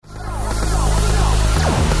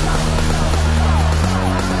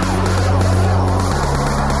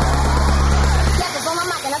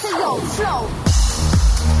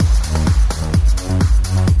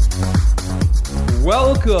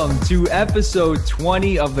Welcome to episode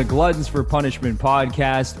 20 of the Gluttons for Punishment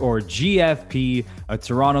podcast, or GFP, a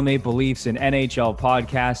Toronto Maple Leafs and NHL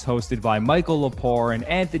podcast hosted by Michael Lepore and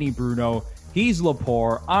Anthony Bruno. He's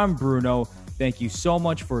Lepore, I'm Bruno. Thank you so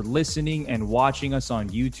much for listening and watching us on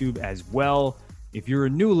YouTube as well. If you're a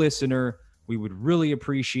new listener, we would really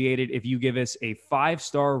appreciate it if you give us a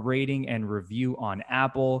 5-star rating and review on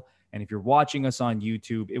Apple. And if you're watching us on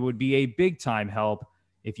YouTube, it would be a big time help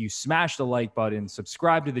if you smash the like button,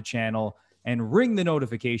 subscribe to the channel, and ring the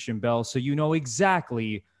notification bell so you know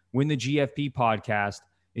exactly when the GFP podcast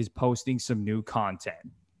is posting some new content.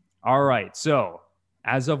 All right, so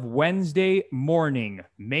as of Wednesday morning,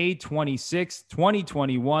 May 26,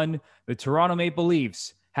 2021, the Toronto Maple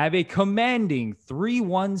Leafs have a commanding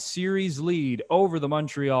 3-1 series lead over the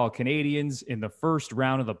Montreal Canadiens in the first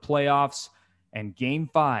round of the playoffs, and Game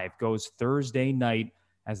 5 goes Thursday night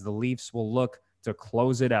as the Leafs will look to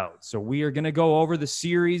close it out. So we are going to go over the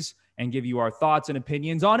series and give you our thoughts and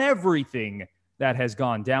opinions on everything that has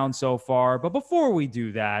gone down so far. But before we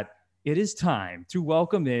do that, it is time to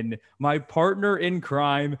welcome in my partner in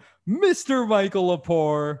crime, Mr. Michael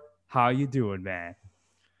Lepore. How you doing, man?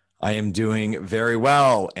 I am doing very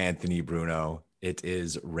well, Anthony Bruno. It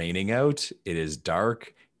is raining out. It is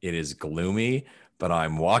dark. It is gloomy. But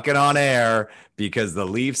I'm walking on air because the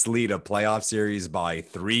Leafs lead a playoff series by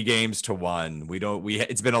 3-1.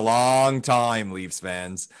 It's been a long time, Leafs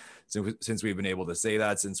fans, since we've been able to say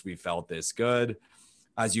that, since we felt this good.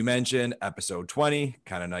 As you mentioned, episode 20,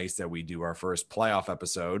 kind of nice that we do our first playoff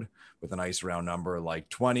episode with a nice round number like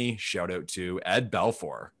 20. Shout out to Ed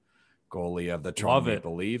Belfour, goalie of the Toronto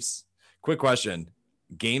Maple Leafs. Quick question.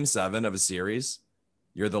 Game 7 of a series.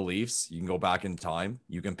 You're the Leafs. You can go back in time.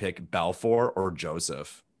 You can pick Belfour or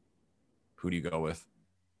Joseph. Who do you go with?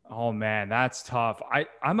 Oh, man, that's tough.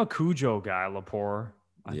 I'm a Cujo guy, Lepore.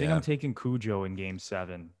 I think I'm taking Cujo in Game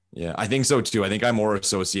 7. Yeah, I think so, too. I think I more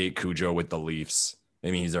associate Cujo with the Leafs.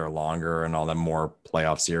 Maybe he's there longer and all that more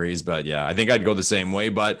playoff series. But, yeah, I think I'd go the same way.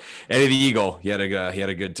 But Eddie the Eagle, he had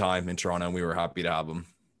a good time in Toronto, and we were happy to have him.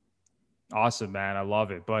 Awesome, man. I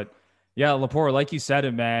love it. But yeah, Lepore, like you said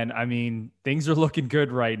it, man. I mean, things are looking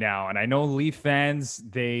good right now. And I know Leaf fans,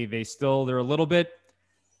 they're a little bit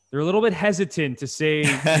hesitant to say,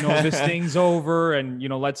 this thing's over and,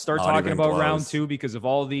 let's start talking about round 2 because of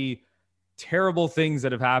all the terrible things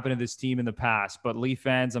that have happened to this team in the past. But Leaf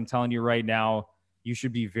fans, I'm telling you right now, you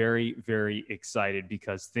should be very, very excited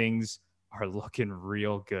because things are looking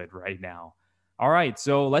real good right now. All right,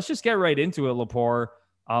 so let's just get right into it, Lepore.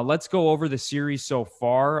 Let's go over the series so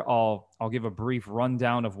far. I'll give a brief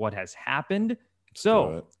rundown of what has happened.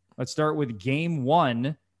 So let's start with Game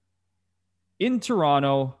 1 in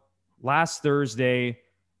Toronto last Thursday.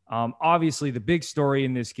 Obviously, the big story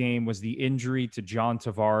in this game was the injury to John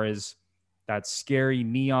Tavares, that scary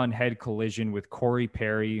neon head collision with Corey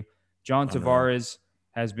Perry. John Tavares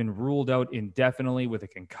has been ruled out indefinitely with a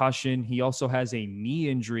concussion. He also has a knee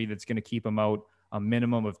injury that's going to keep him out a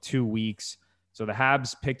minimum of 2 weeks. So the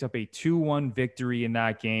Habs picked up a 2-1 victory in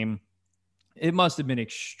that game. It must have been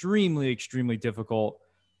extremely, extremely difficult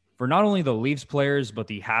for not only the Leafs players, but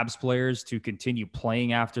the Habs players to continue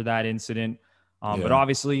playing after that incident. But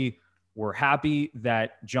obviously, we're happy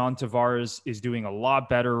that John Tavares is doing a lot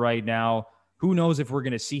better right now. Who knows if we're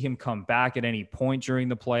going to see him come back at any point during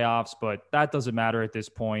the playoffs, but that doesn't matter at this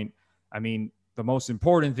point. I mean, the most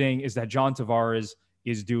important thing is that John Tavares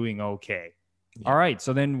is doing okay. Yeah. All right,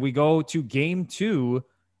 so then we go to Game 2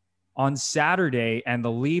 on Saturday, and the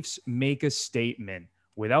Leafs make a statement.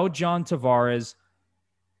 Without John Tavares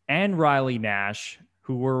and Riley Nash,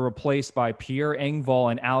 who were replaced by Pierre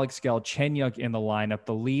Engvall and Alex Galchenyuk in the lineup,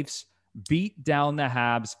 the Leafs beat down the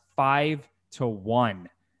Habs 5-1.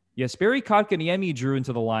 Jesperi Kotkaniemi drew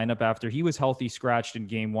into the lineup after he was healthy scratched in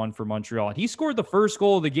Game 1 for Montreal, and he scored the first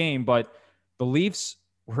goal of the game, but the Leafs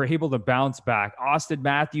were able to bounce back. Auston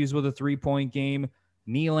Matthews with a 3-point game.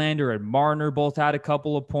 Nylander and Marner both had a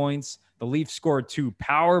couple of points. The Leafs scored 2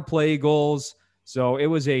 power play goals. So it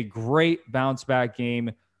was a great bounce back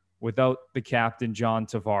game without the captain, John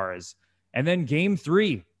Tavares. And then Game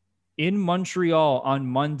 3 in Montreal on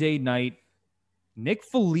Monday night, Nick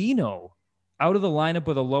Foligno out of the lineup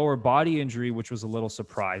with a lower body injury, which was a little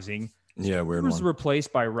surprising. Yeah, weird. He was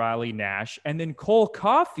replaced by Riley Nash. And then Cole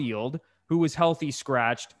Caulfield, who was healthy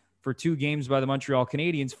scratched for 2 games by the Montreal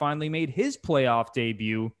Canadiens, finally made his playoff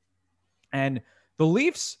debut. And the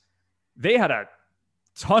Leafs, they had a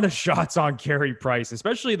ton of shots on Carey Price,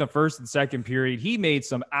 especially in the first and second period. He made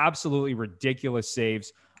some absolutely ridiculous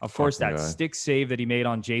saves. Of course, that stick save that he made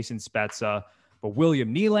on Jason Spezza. But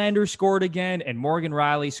William Nylander scored again, and Morgan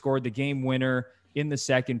Riley scored the game winner in the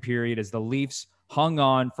second period as the Leafs hung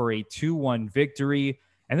on for a 2-1 victory.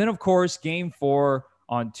 And then, of course, game 4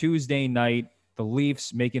 on Tuesday night, the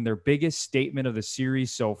Leafs making their biggest statement of the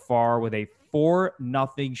series so far with a 4-0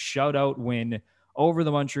 shutout win over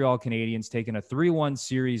the Montreal Canadiens, taking a 3-1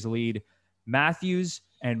 series lead. Matthews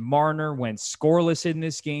and Marner went scoreless in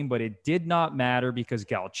this game, but it did not matter because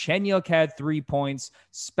Galchenyuk had 3 points,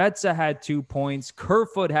 Spezza had 2 points,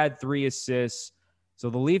 Kerfoot had 3 assists. So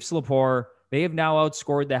the Leafs, Lepore, they have now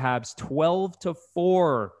outscored the Habs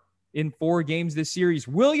 12-4 in 4 games this series.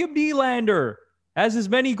 William Nylander has as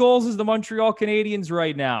many goals as the Montreal Canadiens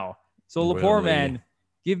right now. So Lepore, man,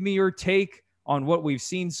 give me your take on what we've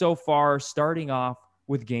seen so far, starting off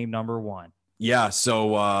with game number 1. Yeah,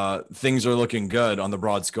 so things are looking good on the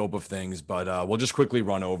broad scope of things, but we'll just quickly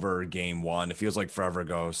run over game 1. It feels like forever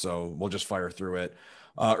ago, so we'll just fire through it.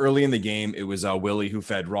 Early in the game, it was Willie who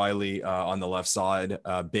fed Riley on the left side.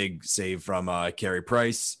 Big save from Carey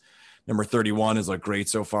Price. Number 31 is looked great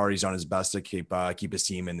so far. He's done his best to keep his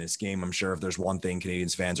team in this game. I'm sure if there's one thing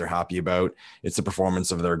Canadiens fans are happy about, it's the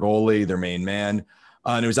performance of their goalie, their main man.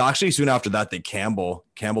 And it was actually soon after that Campbell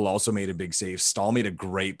also made a big save. Stahl made a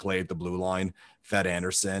great play at the blue line, fed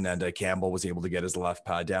Anderson, and Campbell was able to get his left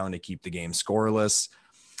pad down to keep the game scoreless.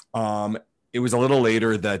 It was a little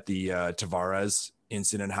later that the Tavares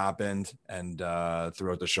incident happened, and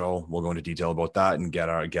throughout the show, we'll go into detail about that and get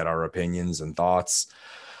our opinions and thoughts.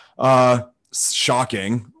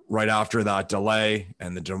 Shocking, right after that delay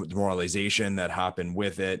and the demoralization that happened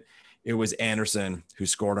with it, it was Anderson who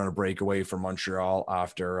scored on a breakaway for Montreal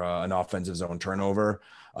after an offensive zone turnover.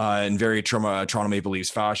 In very Toronto Maple Leafs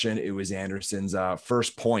fashion, it was Anderson's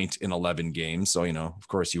first point in 11 games. So, of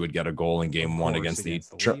course, you would get a goal in game 1 against the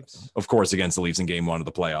Leafs. Of course, against the Leafs in game 1 of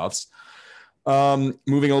the playoffs.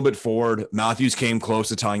 Moving a little bit forward, Matthews came close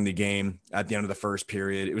to tying the game at the end of the first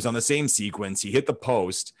period. It was on the same sequence. He hit the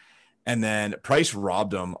post, and then Price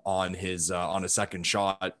robbed him on his on a second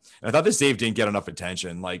shot. And I thought the save didn't get enough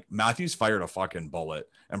attention. Like, Matthews fired a fucking bullet,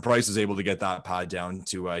 and Price was able to get that pad down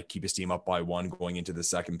to keep his team up by 1 going into the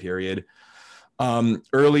second period.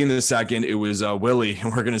 Early in the second, it was Willie.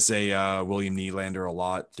 And we're going to say William Nylander a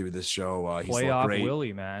lot through this show. He's Playoff great.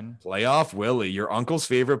 Willie, man. Playoff Willie, your uncle's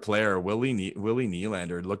favorite player, Willie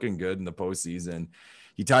Nylander, looking good in the postseason.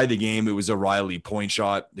 He tied the game. It was a Riley point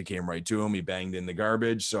shot that came right to him. He banged in the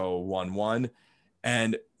garbage, so 1-1.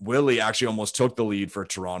 And Willie actually almost took the lead for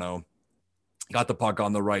Toronto. Got the puck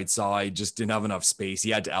on the right side, just didn't have enough space.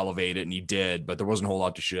 He had to elevate it, and he did, but there wasn't a whole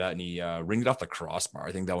lot to shoot at, and he ringed it off the crossbar.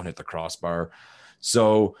 I think that one hit the crossbar.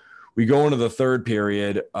 So we go into the third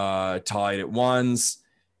period, tied at 1s,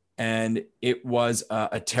 and it was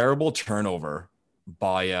a terrible turnover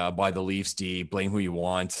by the Leafs D. Blame who you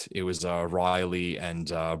want. It was Riley and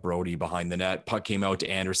Brody behind the net. Puck came out to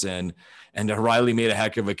Anderson, and Riley made a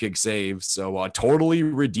heck of a kick save. So totally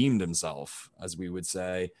redeemed himself, as we would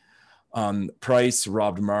say. Price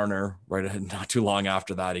robbed Marner right not too long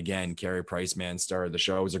after that. Again, Carey Price, man, started the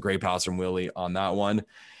show. It was a great pass from Willie on that one.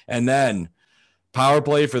 And then power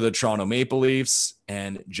play for the Toronto Maple Leafs,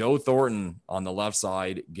 and Joe Thornton on the left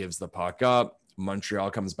side gives the puck up.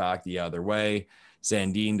 Montreal comes back the other way.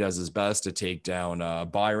 Sandin does his best to take down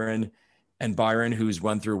Byron. And Byron, who's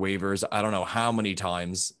run through waivers, I don't know how many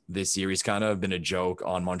times this series, kind of been a joke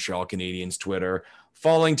on Montreal Canadiens Twitter,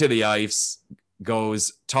 falling to the ice,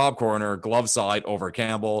 goes top corner, glove side over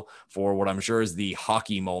Campbell for what I'm sure is the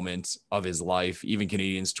hockey moment of his life. Even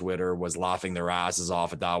Canadiens Twitter was laughing their asses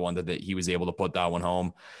off at that one, that he was able to put that one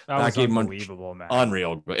home. That was unbelievable, man.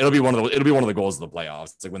 Unreal. It'll be one of the goals of the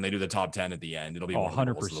playoffs. It's like when they do the top 10 at the end, it'll be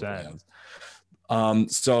 100%.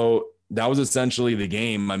 So that was essentially the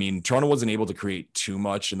game. I mean, Toronto wasn't able to create too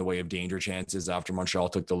much in the way of danger chances after Montreal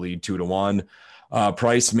took the lead 2-1.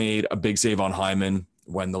 Price made a big save on Hyman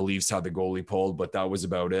when the Leafs had the goalie pulled, but that was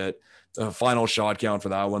about it. The final shot count for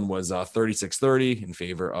that one was 36-30 in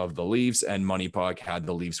favor of the Leafs, and Money Puck had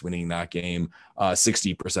the Leafs winning that game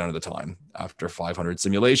 60% of the time after 500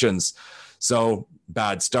 simulations. So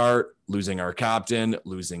bad start, losing our captain,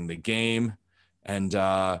 losing the game, and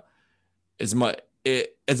as much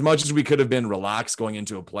as we could have been relaxed going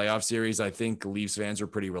into a playoff series, I think Leafs fans are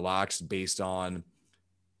pretty relaxed based on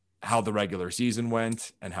how the regular season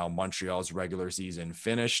went and how Montreal's regular season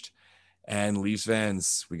finished. And Leafs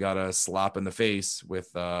fans, we got a slap in the face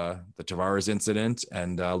with the Tavares incident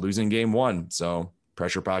and losing game 1. So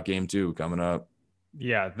pressure pack game 2 coming up.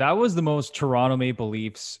 Yeah, that was the most Toronto Maple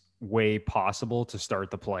Leafs way possible to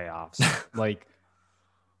start the playoffs. Like,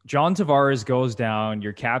 John Tavares goes down.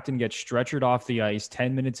 Your captain gets stretchered off the ice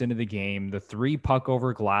 10 minutes into the game. The 3 puck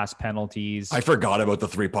over glass penalties. I forgot about the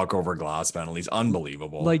 3 puck over glass penalties.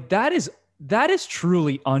 Unbelievable. Like, that is That is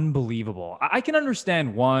truly unbelievable. I can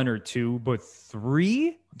understand one or two, but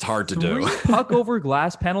three? It's hard to do. Three puck over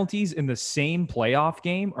glass penalties in the same playoff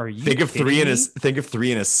game? Are you kidding me? Think of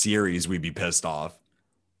three in a series, we'd be pissed off.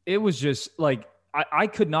 It was just like I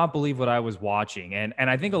could not believe what I was watching. And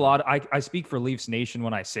I think a lot I speak for Leafs Nation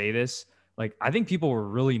when I say this. Like, I think people were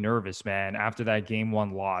really nervous, man, after that game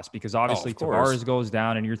one loss, because obviously Tavares goes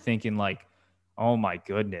down and you're thinking like, oh my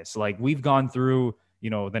goodness. Like, we've gone through, the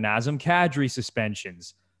Nazem Kadri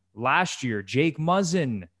suspensions. Last year, Jake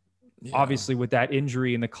Muzzin, obviously with that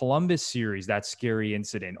injury in the Columbus series, that scary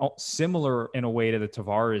incident, similar in a way to the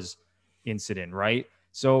Tavares incident, right?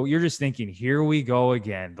 So you're just thinking, here we go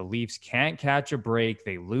again. The Leafs can't catch a break.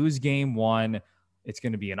 They lose game one. It's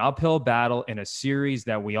going to be an uphill battle in a series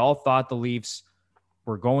that we all thought the Leafs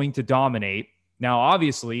were going to dominate. Now,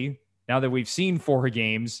 obviously, now that we've seen 4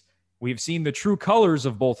 games, we've seen the true colors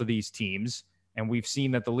of both of these teams, and we've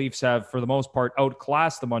seen that the Leafs have, for the most part,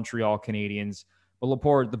 outclassed the Montreal Canadiens. But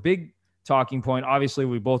Laporte, the big talking point, obviously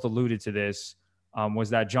we both alluded to this, was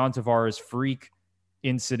that John Tavares freak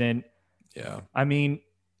incident. Yeah. I mean,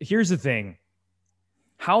 here's the thing.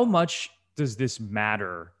 How much does this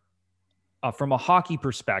matter from a hockey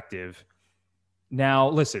perspective? Now,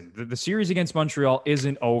 listen, the series against Montreal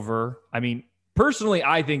isn't over. I mean, personally,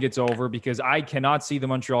 I think it's over because I cannot see the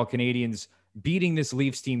Montreal Canadiens beating this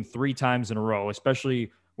Leafs team 3 times in a row,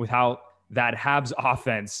 especially with how that Habs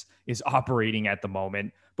offense is operating at the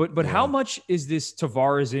moment. But how much is this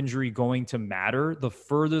Tavares injury going to matter the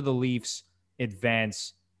further the Leafs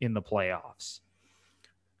advance in the playoffs?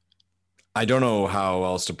 I don't know how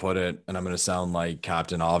else to put it, and I'm going to sound like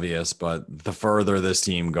Captain Obvious, but the further this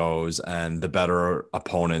team goes and the better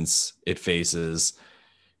opponents it faces,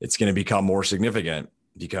 it's going to become more significant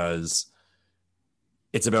because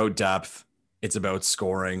it's about depth. It's about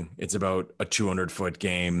scoring. It's about a 200-foot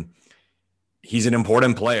game. He's an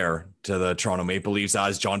important player to the Toronto Maple Leafs,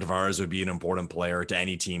 as John Tavares would be an important player to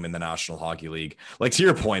any team in the National Hockey League. Like, to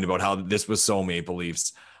your point about how this was so Maple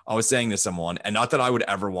Leafs, I was saying to someone, and not that I would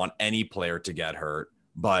ever want any player to get hurt,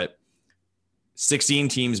 but 16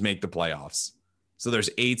 teams make the playoffs. So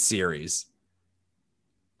there's 8 series.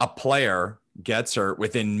 A player gets hurt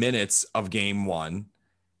within minutes of game 1.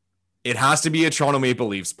 It has to be a Toronto Maple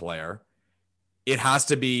Leafs player. It has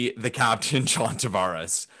to be the captain, John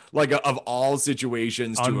Tavares. Like, of all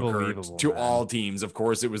situations to occur to all teams, of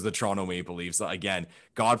course, it was the Toronto Maple Leafs. Again,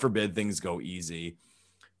 God forbid things go easy,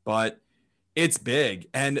 but it's big.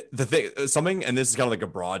 And the thing, something, and this is kind of like a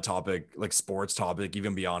broad topic, like sports topic,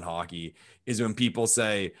 even beyond hockey, is when people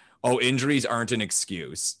say, oh, injuries aren't an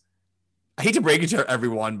excuse. I hate to break it to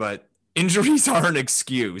everyone, but injuries are an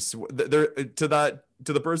excuse. They're,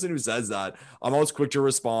 to the person who says that, I'm always quick to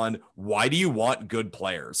respond, why do you want good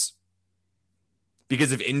players?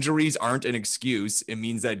 Because if injuries aren't an excuse, it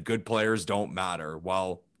means that good players don't matter.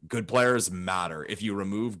 Well, good players matter. If you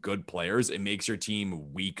remove good players, it makes your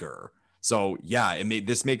team weaker. So yeah,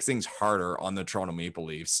 this makes things harder on the Toronto Maple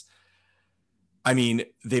Leafs. I mean,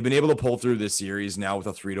 they've been able to pull through this series now with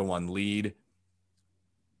a 3-1 lead.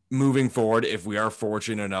 Moving forward, if we are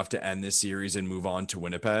fortunate enough to end this series and move on to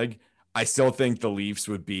Winnipeg, I still think the Leafs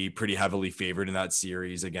would be pretty heavily favored in that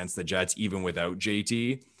series against the Jets, even without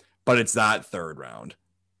JT. But it's that third round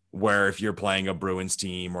where if you're playing a Bruins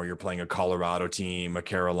team or you're playing a Colorado team, a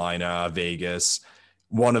Carolina, Vegas,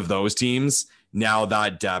 one of those teams, now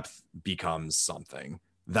that depth becomes something.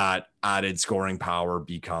 That added scoring power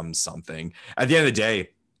becomes something. At the end of the day,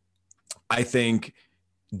 I think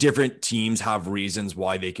different teams have reasons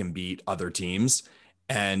why they can beat other teams.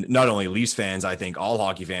 And not only Leafs fans, I think all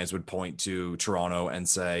hockey fans would point to Toronto and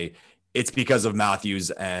say, it's because of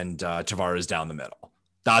Matthews and Tavares down the middle.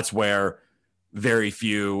 That's where very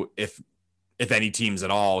few, if any teams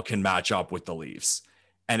at all, can match up with the Leafs.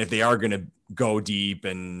 And if they are going to go deep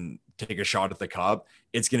and take a shot at the cup,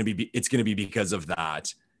 it's going to be because of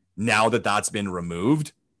that. Now that that's been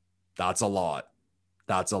removed, that's a lot.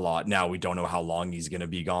 That's a lot. Now we don't know how long he's going to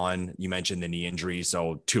be gone. You mentioned the knee injury,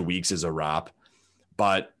 so 2 weeks is a wrap.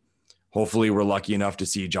 But hopefully we're lucky enough to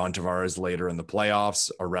see John Tavares later in the playoffs,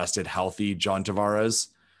 a rested, healthy John Tavares,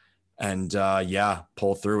 and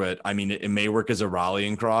pull through it. I mean, it may work as a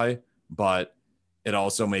rallying cry, but it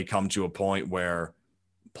also may come to a point where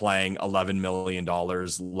playing $11 million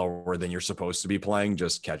lower than you're supposed to be playing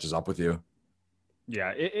just catches up with you.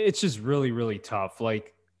 Yeah, it's just really, really tough.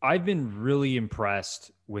 Like, I've been really impressed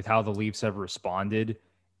with how the Leafs have responded,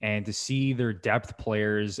 and to see their depth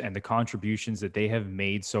players and the contributions that they have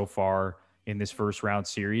made so far in this first round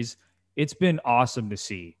series. It's been awesome to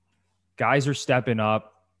see. Guys are stepping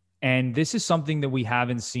up, and this is something that we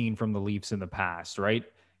haven't seen from the Leafs in the past, right?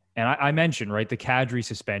 And I mentioned, right, the Kadri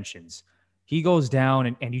suspensions. He goes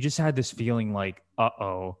down, and you just had this feeling like,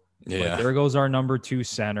 uh-oh, like Yeah. there goes our number 2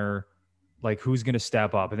 center. Like, who's going to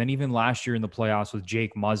step up? And then even last year in the playoffs with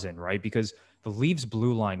Jake Muzzin, right? Because the Leafs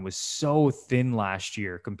blue line was so thin last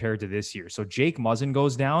year compared to this year. So Jake Muzzin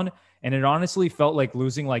goes down, and it honestly felt like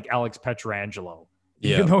losing like Alex Petrangelo,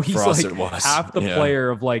 even Yeah. though For he's us, like it was. half the Yeah. player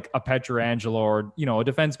of like a Petrangelo or, you know, a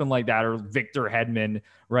defenseman like that, or Victor Hedman,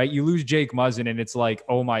 right? You lose Jake Muzzin, and it's like,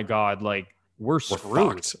 oh my God, like we're We're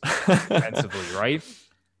screwed fucked. defensively, right?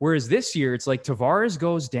 Whereas this year, it's like Tavares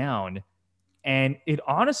goes down, and it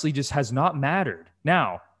honestly just has not mattered.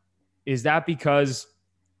 Now, is that because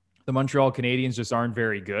the Montreal Canadiens just aren't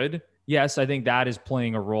very good? Yes, I think that is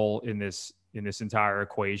playing a role in this entire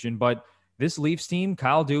equation. But this Leafs team,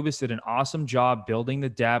 Kyle Dubas did an awesome job building the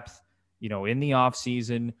depth, you know, in the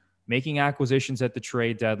offseason, making acquisitions at the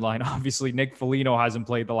trade deadline. Obviously, Nick Foligno hasn't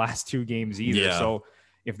played the last 2 games either. Yeah. So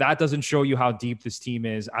if that doesn't show you how deep this team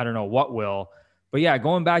is, I don't know what will. But yeah,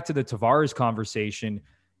 going back to the Tavares conversation,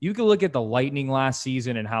 you could look at the Lightning last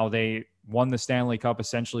season and how they won the Stanley Cup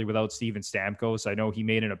essentially without Steven Stamkos. I know he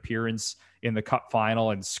made an appearance in the Cup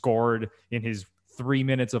final and scored in his 3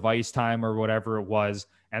 minutes of ice time or whatever it was.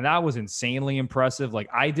 And that was insanely impressive. Like,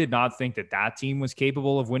 I did not think that team was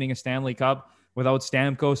capable of winning a Stanley Cup without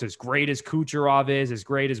Stamkos, as great as Kucherov is, as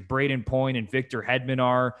great as Braden Point and Victor Hedman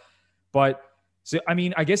are. But so, I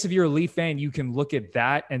mean, I guess if you're a Leaf fan, you can look at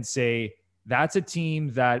that and say, that's a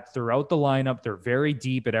team that throughout the lineup, they're very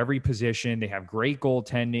deep at every position. They have great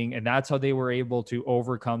goaltending, and that's how they were able to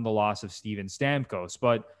overcome the loss of Steven Stamkos.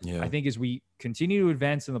 But Yeah. I think as we continue to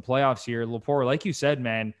advance in the playoffs here, Lepore, like you said,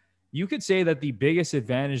 man, you could say that the biggest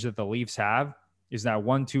advantage that the Leafs have is that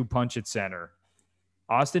 1-2 punch at center.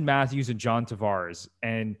 Austin Matthews and John Tavares.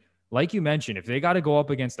 And like you mentioned, if they got to go up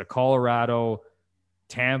against the Colorado,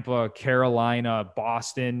 Tampa, Carolina,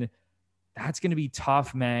 Boston, that's going to be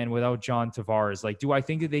tough, man, without John Tavares. Like, do I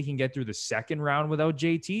think that they can get through the second round without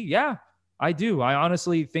JT? Yeah, I do. I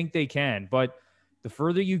honestly think they can. But the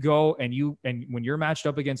further you go and when you're matched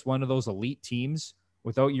up against one of those elite teams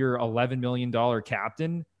without your $11 million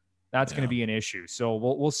captain, that's going to be an issue. So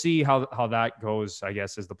we'll see how that goes, I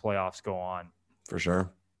guess, as the playoffs go on. For sure.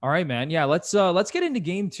 All right, man. Yeah, let's get into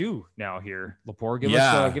game 2 now here. Lepore,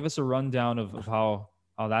 give us a rundown of how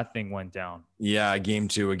that thing went down. Yeah, game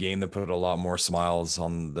 2, a game that put a lot more smiles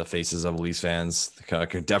on the faces of Leafs fans,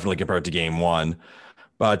 definitely compared to game 1.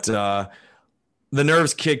 But the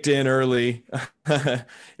nerves kicked in early.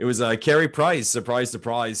 It was Carey Price, surprise,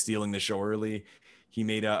 stealing the show early. He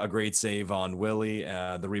made a great save on Willie.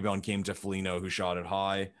 The rebound came to Foligno, who shot it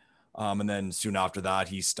high. And then soon after that,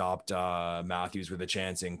 he stopped Matthews with a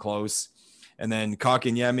chance in close. And then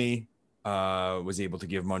Kotkaniemi was able to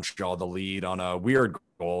give Montreal the lead on a weird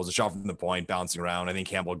goal. It was a shot from the point, bouncing around. I think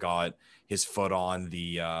Campbell got his foot on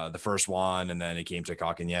the first one, and then it came to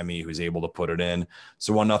Kotkaniemi, who was able to put it in.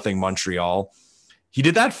 So 1-0 Montreal. He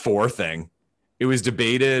did that 4 thing. It was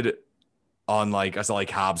debated on I saw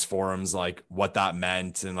Habs forums, like what that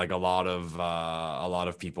meant, and like a lot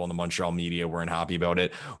of people in the Montreal media weren't happy about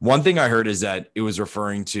it. One thing I heard is that it was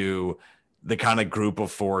referring to the kind of group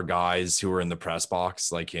of 4 guys who were in the press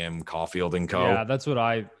box, like him, Caulfield, and co. Yeah, that's what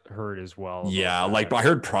I heard as well. Yeah, but I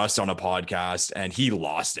heard Prust on a podcast, and he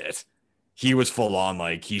lost it. He was full on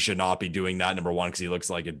like he should not be doing that, number 1, because he looks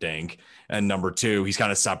like a dink, and number 2, he's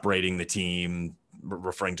kind of separating the team,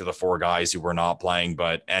 referring to the 4 guys who were not playing.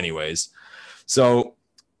 But anyways, so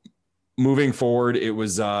moving forward, it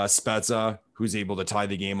was Spezza who's able to tie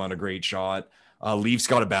the game on a great shot. Leafs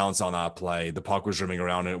got a bounce on that play. The puck was rimming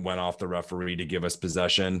around and it went off the referee to give us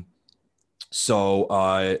possession.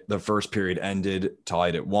 So the first period ended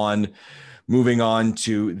tied at 1. Moving on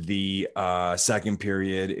to the second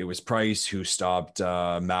period, it was Price who stopped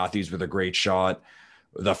Matthews with a great shot.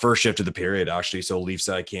 The first shift of the period, actually. So Leafs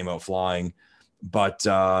came out flying. But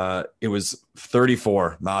it was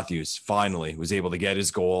 34. Matthews finally was able to get his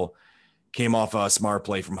goal. Came off a smart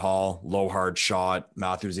play from Hall, low hard shot.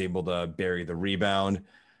 Matthews able to bury the rebound.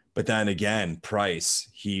 But then again, Price,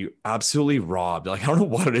 he absolutely robbed. Like, I don't know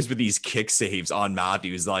what it is with these kick saves on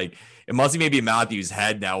Matthews. Like, it must be maybe Matthews'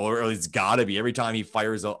 head now, or it's got to be. Every time he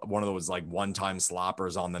fires one of those like one-time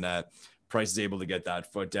slappers on the net, Price is able to get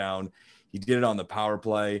that foot down. He did it on the power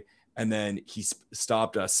play. And then he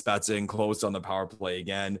stopped Spezza and closed on the power play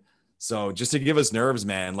again. So just to give us nerves,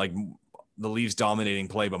 man, like the Leafs dominating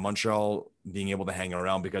play, but Montreal being able to hang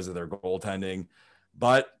around because of their goaltending.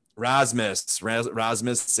 But Rasmus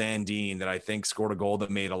Sandin, that I think scored a goal that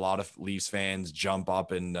made a lot of Leafs fans jump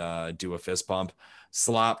up and do a fist pump,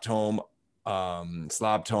 slapped home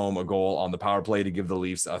slapped home a goal on the power play to give the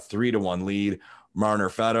Leafs a 3-1 lead. Marner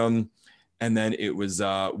fed him. And then it was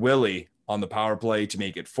Willie on the power play to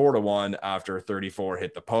make it 4-1 after 34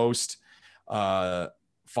 hit the post. 5-1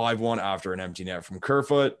 after an empty net from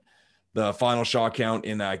Kerfoot. The final shot count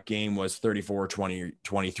in that game was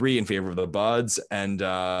 34-23 in favor of the Buds. And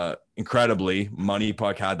incredibly, Money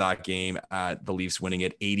Puck had that game at the Leafs winning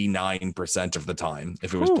it 89% of the time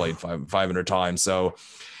if it was played 500 times. So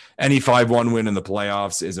any 5-1 win in the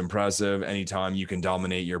playoffs is impressive. Anytime you can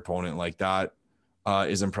dominate your opponent like that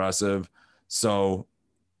is impressive. So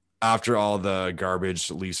after all the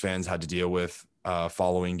garbage Leafs fans had to deal with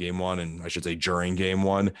following game one, and I should say during game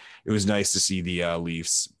one, it was nice to see the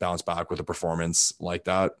Leafs bounce back with a performance like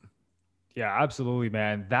that. Yeah, absolutely,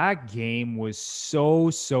 man. That game was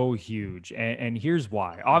so huge. And here's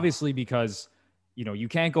why. Obviously, because, you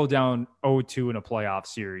can't go down 0-2 in a playoff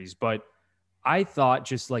series, but I thought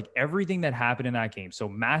just like everything that happened in that game. So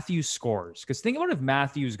Matthews scores, because think about if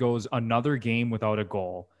Matthews goes another game without a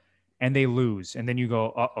goal and they lose, and then you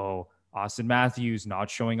go, uh-oh, Austin Matthews not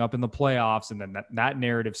showing up in the playoffs. And then that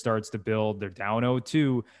narrative starts to build. They're down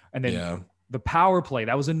 0-2. And then the power play,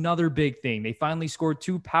 that was another big thing. They finally scored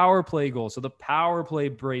 2 power play goals. So the power play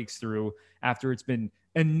breaks through after it's been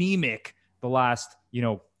anemic the last,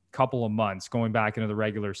 couple of months going back into the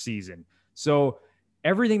regular season. So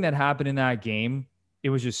everything that happened in that game, it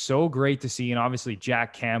was just so great to see. And obviously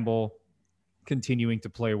Jack Campbell continuing to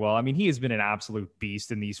play well. I mean, he has been an absolute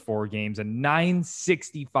beast in these 4 games, a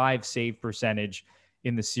 .965 save percentage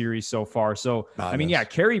in the series so far. So, I mean, yeah,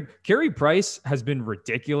 Carey Price has been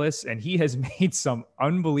ridiculous and he has made some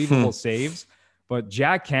unbelievable saves, but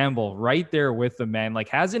Jack Campbell right there with the man, like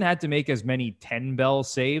hasn't had to make as many 10-bell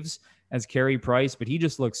saves as Carey Price, but he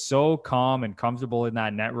just looks so calm and comfortable in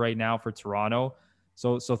that net right now for Toronto.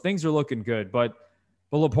 So things are looking good, but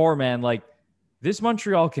Laporte, man, like this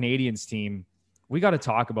Montreal Canadiens team, we got to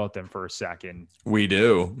talk about them for a second. We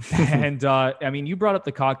do. And I mean, you brought up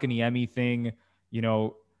the Kotkaniemi thing,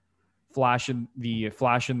 flashing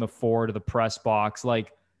the 4 to the press box.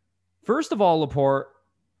 Like, first of all, Laporte,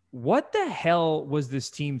 what the hell was this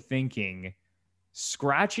team thinking?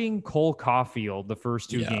 Scratching Cole Caulfield the first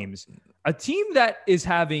 2 games, a team that is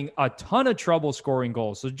having a ton of trouble scoring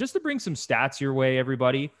goals. So just to bring some stats your way,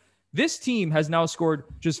 everybody, this team has now scored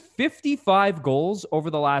just 55 goals over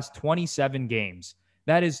the last 27 games.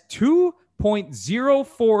 That is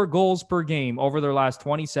 2.04 goals per game over their last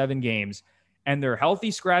 27 games. And they're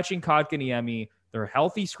healthy scratching Kotkaniemi. They're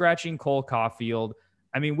healthy scratching Cole Caulfield.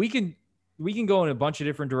 I mean, we can go in a bunch of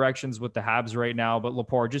different directions with the Habs right now, but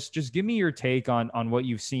Laporte, just give me your take on what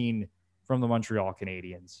you've seen from the Montreal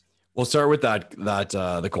Canadiens. We'll start with that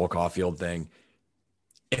the Cole Caulfield thing.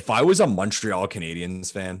 If I was a Montreal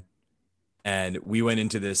Canadiens fan and we went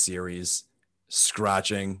into this series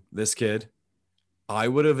scratching this kid, I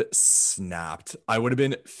would have snapped. I would have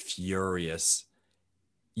been furious.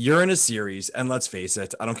 You're in a series, and let's face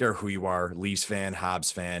it, I don't care who you are, Leafs fan,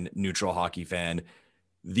 Habs fan, neutral hockey fan,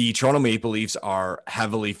 the Toronto Maple Leafs are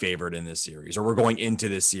heavily favored in this series, or we're going into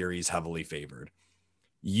this series heavily favored.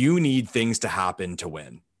 You need things to happen to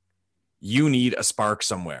win. You need a spark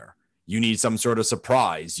somewhere. You need some sort of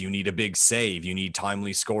surprise. You need a big save. You need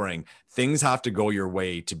timely scoring. Things have to go your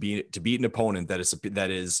way to beat an opponent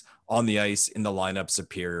that is on the ice in the lineup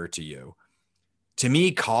superior to you. To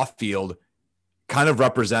me, Caulfield kind of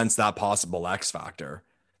represents that possible X factor.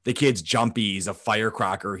 The kid's jumpy. He's a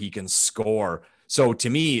firecracker. He can score. So to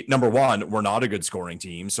me, number one, we're not a good scoring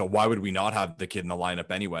team. So why would we not have the kid in the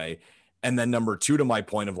lineup anyway? And then number two, to my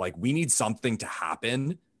point of like, we need something to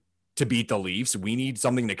happen to beat the Leafs. We need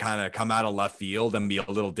something to kind of come out of left field and be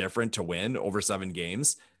a little different to win over 7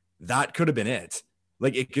 games. That could have been it.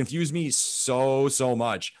 Like, it confused me so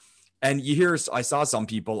much. And I saw some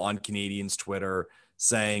people on Canadians Twitter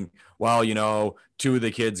saying, well, 2 of the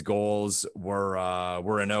kids' goals were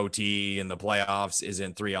an OT, and the playoffs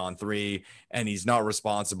isn't 3-on-3, and he's not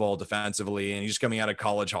responsible defensively, and he's just coming out of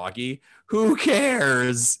college hockey. Who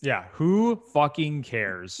cares? Yeah, who fucking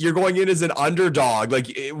cares? You're going in as an underdog. Like,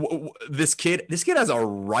 this kid has a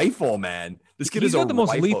rifle, man. He's got the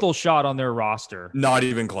most lethal shot on their roster. Not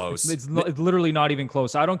even close. It's literally not even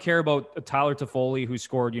close. I don't care about Tyler Toffoli, who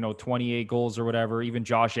scored 28 goals or whatever. Even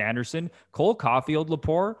Josh Anderson, Cole Caulfield,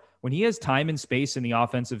 Laporte. When he has time and space in the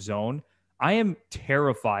offensive zone, I am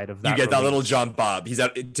terrified of that. You get that little jump up.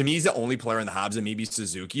 To me, he's the only player in the Habs, and maybe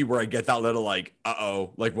Suzuki, where I get that little like,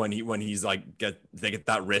 like when he's like they get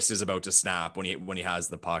that wrist is about to snap when he has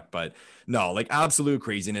the puck. But no, like absolute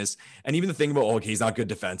craziness. And even the thing about he's not good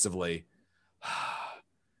defensively.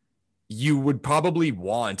 You would probably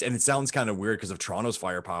want, and it sounds kind of weird because of Toronto's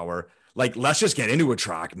firepower, Like, let's just get into a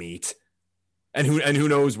track meet. And who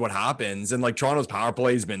knows what happens. And like Toronto's power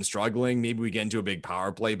play has been struggling. Maybe we get into a big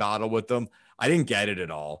power play battle with them. I didn't get it at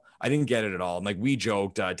all. And like we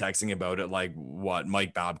joked texting about it, like what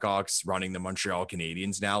Mike Babcock's running the Montreal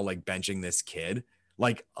Canadiens now, like benching this kid,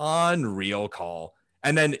 like unreal call.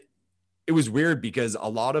 And then it was weird because a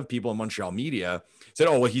lot of people in Montreal media said,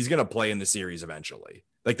 oh, well, he's going to play in the series eventually.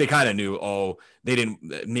 Like they kind of knew, oh, they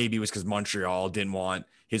didn't, maybe it was because Montreal didn't want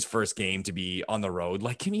his first game to be on the road.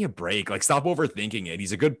 Like, give me a break. Like, stop overthinking it.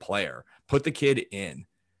 He's a good player. Put the kid in.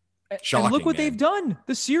 Shocking, and look what man. they've done.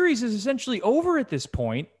 The series is essentially over at this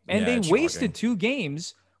point, and they wasted 2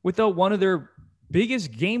 games without one of their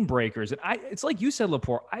biggest game breakers. And it's like you said,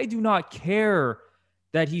 Laporte, I do not care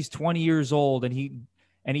that he's 20 years old and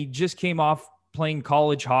he just came off playing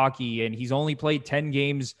college hockey and he's only played 10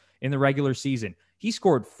 games in the regular season. He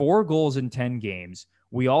scored 4 goals in 10 games.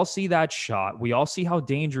 We all see that shot. We all see how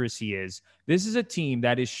dangerous he is. This is a team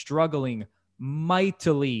that is struggling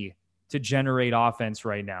mightily to generate offense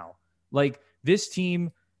right now. Like this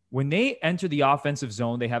team, when they enter the offensive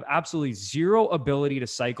zone, they have absolutely zero ability to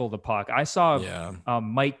cycle the puck. I saw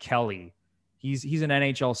Mike Kelly. He's an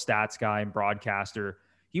NHL stats guy and broadcaster.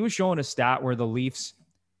 He was showing a stat where the Leafs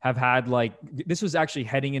have had this was actually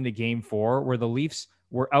heading into game 4 where the Leafs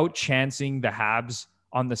were out chancing the Habs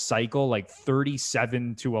on the cycle,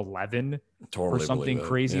 37-11 or something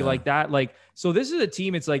crazy like that. So this is a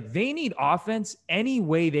team. It's like they need offense any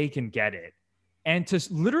way they can get it. And to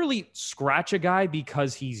literally scratch a guy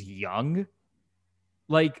because he's young,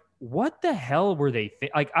 what the hell were they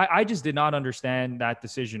I just did not understand that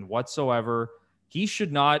decision whatsoever. He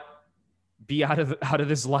should not be out of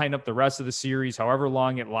this lineup the rest of the series, however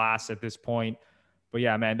long it lasts at this point. But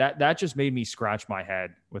yeah, man, that just made me scratch my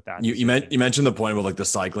head with that. You mentioned the point with the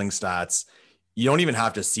cycling stats. You don't even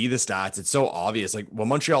have to see the stats. It's so obvious. What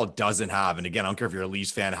Montreal doesn't have, and again, I don't care if you're a Leafs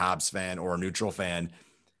fan, Habs fan, or a neutral fan,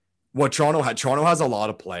 what Toronto has a lot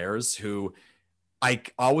of players who I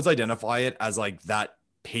always identify it as that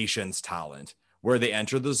patience talent where they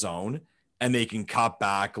enter the zone and they can cut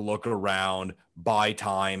back, look around, buy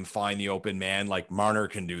time, find the open man. Like Marner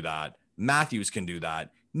can do that. Matthews can do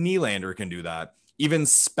that. Nylander can do that. Even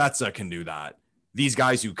Spezza can do that. These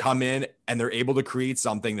guys who come in and they're able to create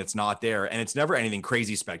something that's not there. And it's never anything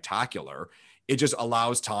crazy spectacular. It just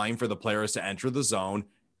allows time for the players to enter the zone.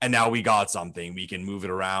 And now we got something. We can move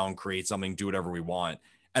it around, create something, do whatever we want.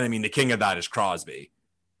 And I mean, the king of that is Crosby.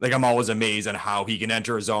 I'm always amazed at how he can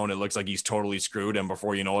enter a zone. It looks like he's totally screwed. And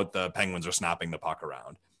before you know it, the Penguins are snapping the puck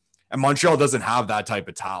around. And Montreal doesn't have that type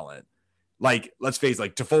of talent. Let's face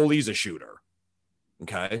it, Toffoli's a shooter.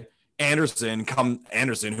 Okay. Anderson,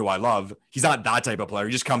 who I love, he's not that type of player.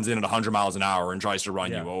 He just comes in at 100 miles an hour and tries to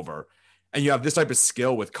run you over. And you have this type of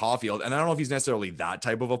skill with Caulfield. And I don't know if he's necessarily that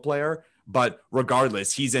type of a player, but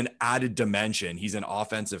regardless, he's an added dimension. He's an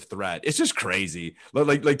offensive threat. It's just crazy.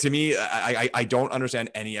 To me, I don't understand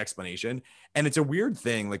any explanation. And it's a weird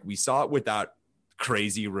thing. We saw it with that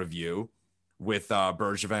crazy review with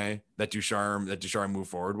Bergevin that Ducharme moved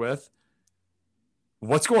forward with.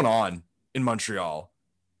 What's going on in Montreal?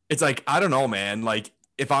 It's I don't know, man.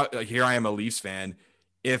 Here I am a Leafs fan.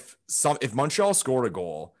 If Montreal scored a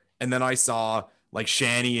goal and then I saw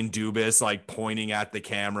Shanny and Dubas pointing at the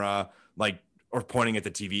camera, or pointing at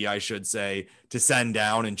the TV, I should say, to send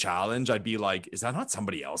down and challenge, I'd be like, is that not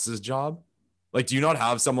somebody else's job? Do you not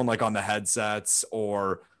have someone on the headsets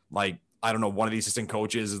or I don't know, one of the assistant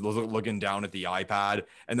coaches is looking down at the iPad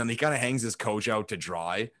and then he kind of hangs his coach out to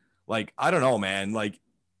dry? I don't know, man.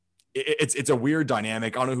 It's a weird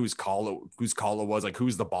dynamic. I don't know whose call it was,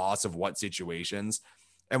 who's the boss of what situations.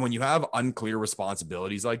 And when you have unclear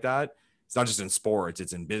responsibilities like that, it's not just in sports,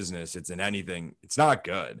 it's in business, it's in anything. It's not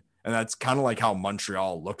good. And that's kind of how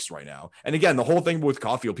Montreal looks right now. And again, the whole thing with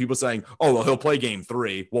Caulfield, people saying, oh, well, he'll play game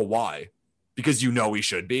 3. Well, why? Because he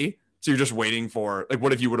should be. So you're just waiting for,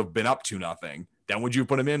 what if you would have been up 2-0? Then would you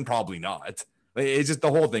put him in? Probably not. It's just,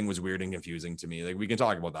 the whole thing was weird and confusing to me. We can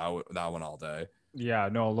talk about that one all day. Yeah,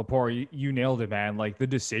 no, Laporte, you nailed it, man. The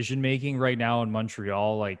decision-making right now in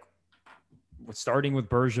Montreal, starting with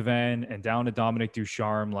Bergevin and down to Dominic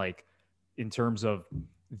Ducharme, in terms of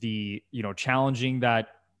the, challenging that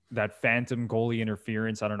phantom goalie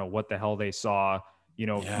interference. I don't know what the hell they saw,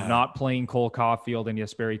 not playing Cole Caulfield and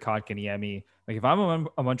Jesperi Kotkaniemi. If I'm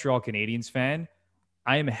a Montreal Canadiens fan,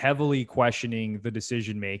 I am heavily questioning the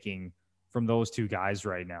decision-making from those two guys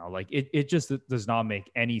right now. It just does not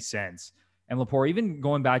make any sense. And Laporte, even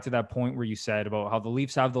going back to that point where you said about how the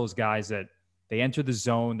Leafs have those guys that they enter the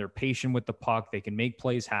zone, they're patient with the puck, they can make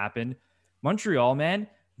plays happen. Montreal, man,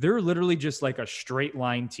 they're literally just a straight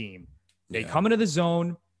line team. They come into the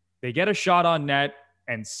zone, They get a shot on net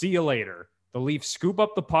and see you later. The Leafs scoop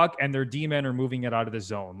up the puck and their D-men are moving it out of the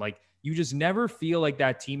zone. Like, you just never feel like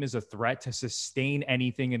that team is a threat to sustain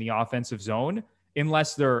anything in the offensive zone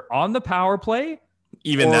unless they're on the power play.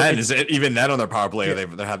 Even then on their power play,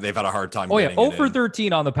 they've had a hard time. Oh yeah, 0 for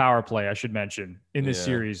 13 on the power play, I should mention, in this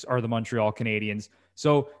series are the Montreal Canadiens.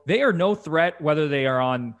 So they are no threat whether they are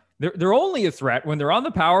on. They're only a threat when they're on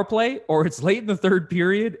the power play or it's late in the third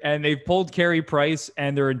period and they've pulled Carey Price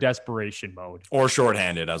and they're in desperation mode. Or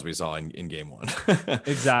shorthanded, as we saw in game one.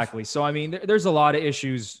 Exactly. So, I mean, there's a lot of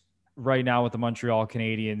issues right now with the Montreal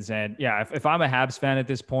Canadiens. And yeah, if I'm a Habs fan at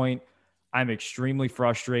this point, I'm extremely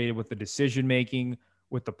frustrated with the decision-making,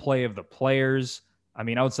 with the play of the players. I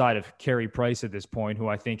mean, outside of Carey Price at this point, who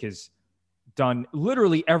I think has done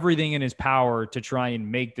literally everything in his power to try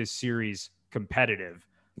and make this series competitive.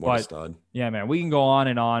 What a stud. Yeah, man, we can go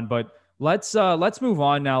on, but let's move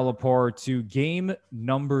on now, Lepore, to game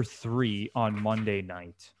number 3 on Monday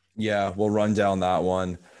night. Yeah, we'll run down that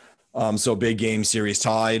one. So big game, series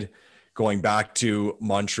tied, going back to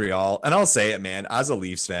Montreal. And I'll say it, man, as a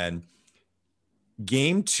Leafs fan,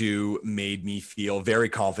 game 2 made me feel very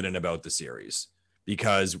confident about the series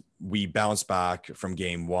because we bounced back from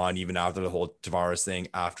game 1, even after the whole Tavares thing,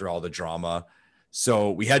 after all the drama. So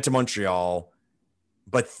we head to Montreal.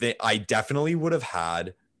 But I definitely would have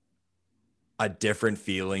had a different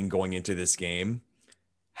feeling going into this game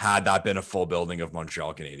had that been a full building of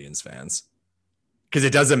Montreal Canadiens fans.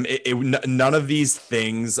 Because none of these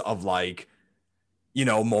things of like, you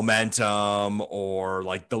know, momentum or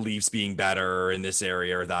like the Leafs being better in this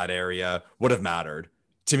area or that area would have mattered.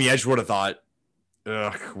 To me, I just would have thought,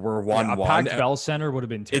 we're 1-1. A packed Bell Center would have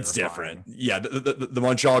been terrifying. It's different. Yeah, the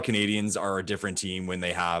Montreal Canadiens are a different team when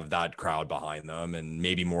they have that crowd behind them, and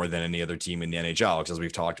maybe more than any other team in the NHL, because as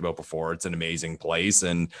we've talked about before, it's an amazing place,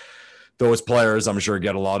 and those players, I'm sure,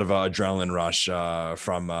 get a lot of adrenaline rush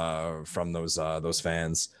from those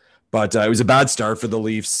fans. But it was a bad start for the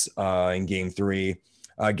Leafs in game 3.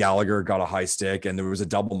 Gallagher got a high stick, and there was a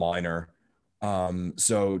double minor.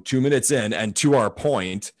 So 2 minutes in, and to our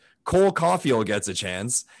point, Cole Caulfield gets a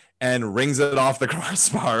chance and rings it off the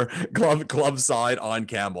crossbar, club side on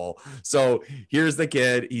Campbell. So here's the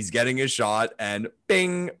kid. He's getting his shot and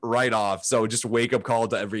bing, right off. So just a wake-up call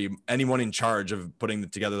to anyone in charge of putting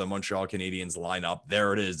together the Montreal Canadiens lineup.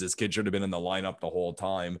 There it is. This kid should have been in the lineup the whole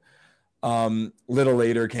time. Little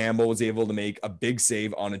later, Campbell was able to make a big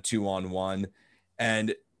save on a 2-on-1.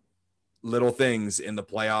 And little things in the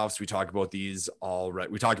playoffs. We talked about these all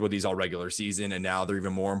regular season, and now they're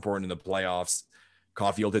even more important in the playoffs.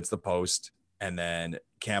 Caulfield hits the post, and then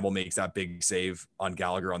Campbell makes that big save on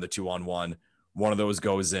Gallagher on the 2-on-1. One of those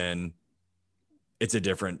goes in. It's a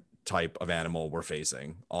different type of animal we're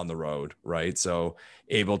facing on the road, right? So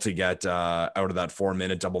able to get out of that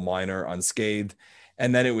 4-minute double minor unscathed.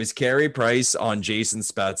 And then it was Carey Price on Jason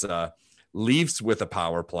Spezza, Leafs with a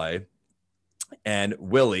power play, and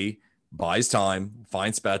Willie buys time,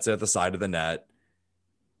 finds Spezza at the side of the net.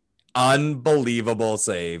 Unbelievable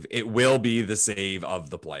save. It will be the save of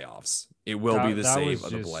the playoffs. It will be the save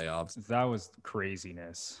of the playoffs. That was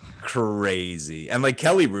craziness. Crazy. And like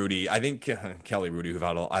Kelly Rudy, I think Kelly Rudy,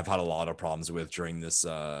 I've had a lot of problems with during these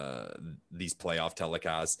playoff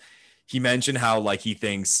telecasts. He mentioned how like he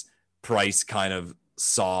thinks Price kind of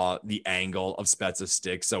saw the angle of Spezza's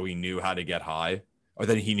stick, so he knew how to get high, or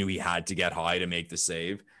that he knew he had to get high to make the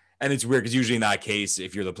save. And it's weird because usually in that case,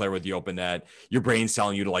 if you're the player with the open net, your brain's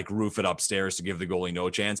telling you to like roof it upstairs to give the goalie no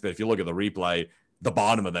chance. But if you look at the replay, the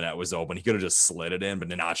bottom of the net was open. He could have just slid it in, but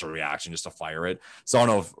the natural reaction just to fire it. So I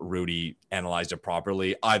don't know if Rudy analyzed it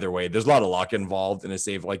properly. Either way, there's a lot of luck involved in a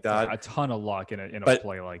save like that. A ton of luck in a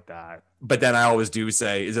play like that. But then I always do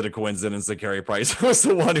say, is it a coincidence that Carey Price was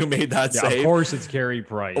the one who made that save? Of course it's Carey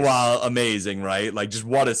Price. Wow, amazing, right? Like, just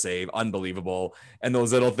what a save. Unbelievable. And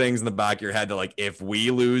those little things in the back of your head that, like, if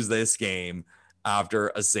we lose this game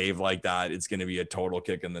after a save like that, it's going to be a total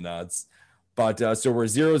kick in the nuts. But so we're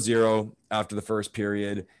 0-0 after the first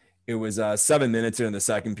period. It was 7 minutes in the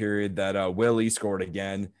second period that Willie scored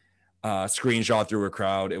again. Screenshot through a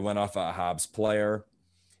crowd. It went off a Habs player.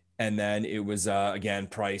 And then it was, again,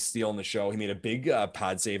 Price stealing the show. He made a big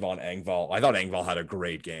pad save on Engvall. I thought Engvall had a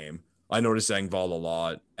great game. I noticed Engvall a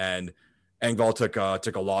lot. And Engvall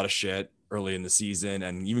took a lot of shit early in the season.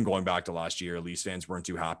 And even going back to last year, Leafs fans weren't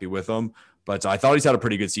too happy with him. But I thought he's had a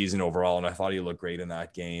pretty good season overall, and I thought he looked great in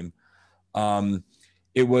that game.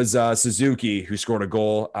 It was Suzuki who scored a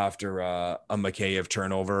goal after a Mikheyev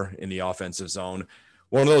turnover in the offensive zone.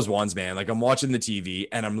 One of those ones, man, like I'm watching the TV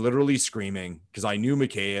and I'm literally screaming because I knew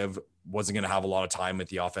Mikheyev wasn't going to have a lot of time with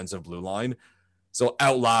the offensive blue line. So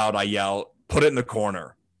out loud, I yell, put it in the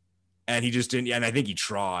corner. And he just didn't. And I think he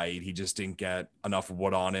tried. He just didn't get enough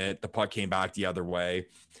wood on it. The puck came back the other way.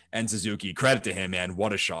 And Suzuki, credit to him, man.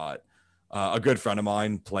 What a shot. A good friend of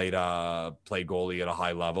mine played goalie at a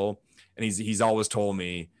high level. And he's always told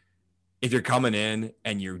me, if you're coming in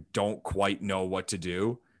and you don't quite know what to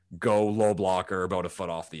do, go low blocker about a foot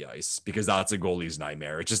off the ice, because that's a goalie's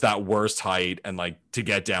nightmare. It's just that worst height, and like to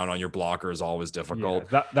get down on your blocker is always difficult.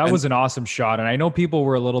 Yeah, that was an awesome shot. And I know people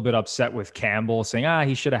were a little bit upset with Campbell saying,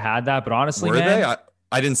 he should have had that. But honestly,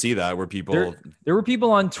 I didn't see that. Where people there were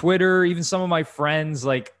people on Twitter, even some of my friends,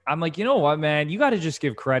 like, I'm like, you know what, man, you got to just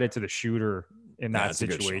give credit to the shooter in that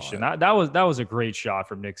situation. That was a great shot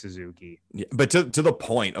from Nick Suzuki. Yeah, but to the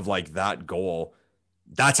point of like that goal,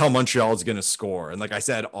 that's how Montreal is going to score. And like I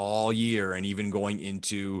said, all year and even going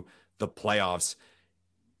into the playoffs,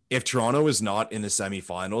 if Toronto is not in the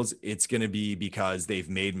semifinals, it's going to be because they've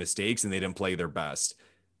made mistakes and they didn't play their best.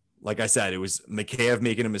 Like I said, it was Mikheyev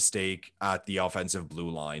making a mistake at the offensive blue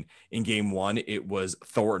line. In game one, it was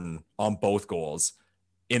Thornton on both goals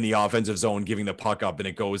in the offensive zone, giving the puck up and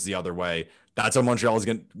it goes the other way. That's how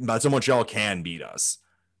Montreal can beat us.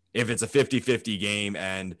 If it's a 50-50 game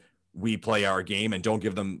and we play our game and don't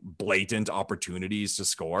give them blatant opportunities to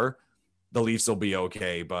score, the Leafs will be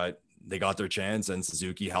okay. But they got their chance, and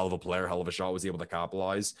Suzuki, hell of a player, hell of a shot, was able to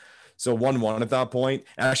capitalize. So 1-1 at that point.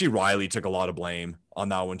 And actually, Riley took a lot of blame on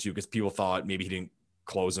that one too, because people thought maybe he didn't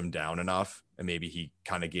close him down enough, and maybe he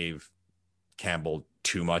kind of gave Campbell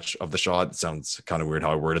too much of the shot. It sounds kind of weird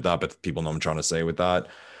how I worded that, but people know what I'm trying to say with that.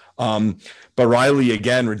 But Riley,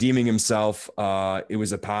 again, redeeming himself. It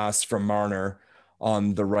was a pass from Marner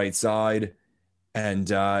on the right side. And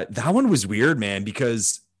that one was weird, man,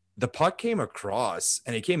 because the puck came across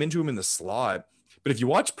and it came into him in the slot. But if you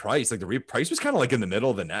watch Price, like Price was kind of like in the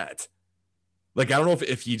middle of the net. Like, I don't know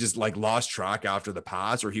if he just like lost track after the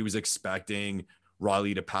pass, or he was expecting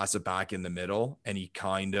Riley to pass it back in the middle, and he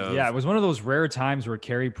kind of. Yeah, it was one of those rare times where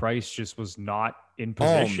Carey Price just was not in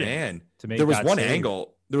position. Oh man, to make there was one save.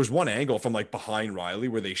 angle. There was one angle from like behind Riley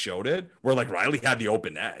where they showed it, where like Riley had the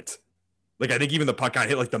open net. Like, I think even the puck got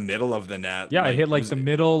hit like the middle of the net. Yeah, it hit like the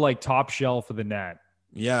middle, like top shelf of the net.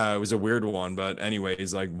 Yeah, it was a weird one. But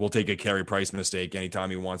anyways, like, we'll take a Carey Price mistake anytime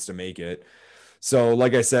he wants to make it. So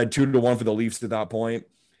like I said, 2-1 for the Leafs at that point.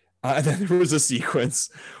 And then there was a sequence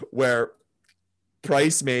where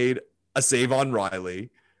Price made a save on Riley.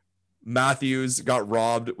 Matthews got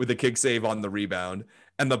robbed with a kick save on the rebound.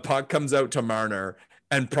 And the puck comes out to Marner.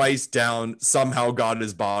 And Price down somehow got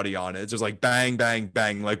his body on it. It's just like bang, bang,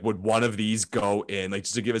 bang. Like, would one of these go in? Like,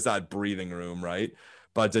 just to give us that breathing room, right?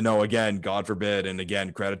 But to know, again, God forbid, and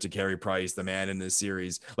again, credit to Carey Price, the man in this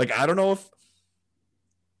series. Like, I don't know if,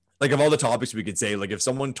 like, of all the topics we could say, like, if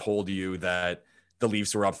someone told you that the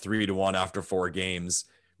Leafs were up 3-1 after 4 games,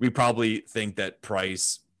 we probably think that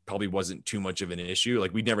Price probably wasn't too much of an issue.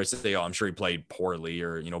 Like, we'd never say, I'm sure he played poorly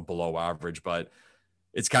or, below average, but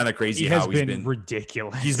it's kind of crazy how he's been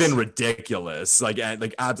ridiculous. He's been ridiculous. Like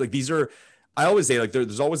abs, like, these are, I always say, like,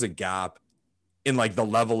 there's always a gap in like the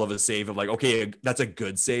level of a save of like, okay, that's a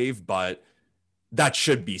good save, but that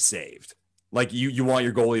should be saved. Like, you want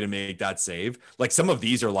your goalie to make that save. Like, some of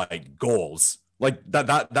these are like goals. Like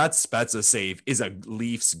that Spezza save is a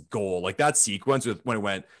Leafs goal. Like, that sequence with when it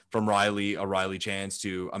went from a Riley chance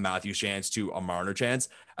to a Matthews chance to a Marner chance,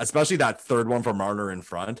 especially that third one from Marner in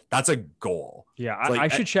front, that's a goal. Yeah, I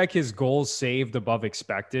should check his goals saved above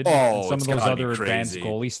expected. Oh, some of those other advanced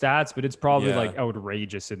goalie stats, but it's probably like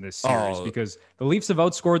outrageous in this series because the Leafs have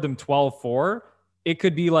outscored them 12-4. It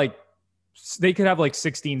could be like they could have like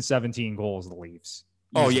 16, 17 goals, the Leafs.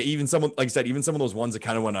 Oh yeah, even someone, like I said, even some of those ones that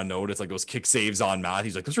kind of went unnoticed, like those kick saves on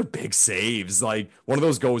Matthews, like, those are big saves. Like, one of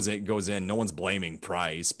those goes in. No one's blaming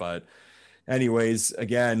Price, but anyways,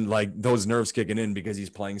 again, like, those nerves kicking in because he's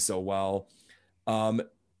playing so well.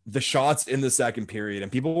 The shots in the second period,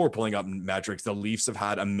 and people were pulling up metrics. The Leafs have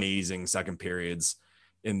had amazing second periods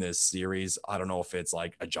in this series. I don't know if it's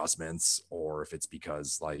like adjustments or if it's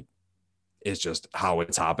because like it's just how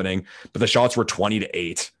it's happening, but the shots were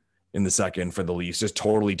 20-8 in the second for the Leafs, just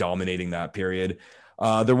totally dominating that period.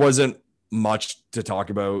 There wasn't much to talk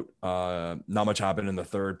about. Not much happened in the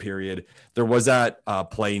third period. There was that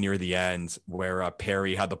play near the end where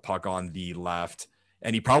Perry had the puck on the left,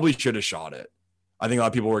 and he probably should have shot it. I think a lot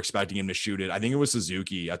of people were expecting him to shoot it. I think it was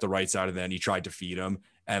Suzuki at the right side of the end. He tried to feed him,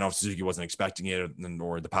 and Suzuki wasn't expecting it,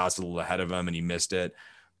 or the pass a little ahead of him, and he missed it.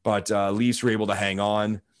 But Leafs were able to hang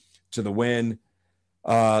on to the win.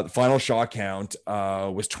 The final shot count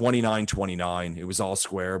was 29-29. It was all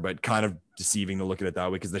square, but kind of deceiving to look at it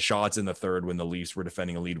that way, because the shots in the third when the Leafs were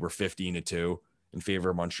defending a lead were 15-2 in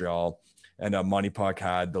favor of Montreal. And Money Puck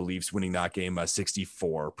had the Leafs winning that game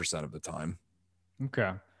 64% of the time.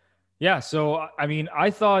 Okay. Yeah. So, I mean, I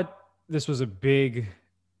thought this was a big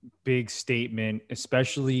statement,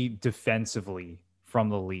 especially defensively from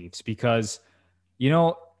the Leafs, because,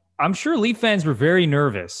 I'm sure Leaf fans were very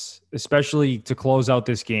nervous, especially to close out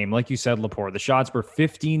this game. Like you said, Laporte, the shots were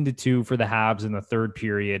 15-2 for the Habs in the third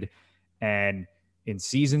period. And in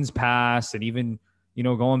seasons past, and even,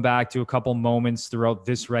 going back to a couple moments throughout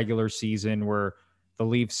this regular season where the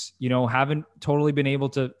Leafs, haven't totally been able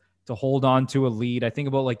to hold on to a lead. I think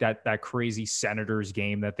about like that crazy Senators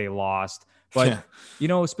game that they lost. But,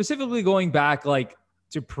 specifically going back like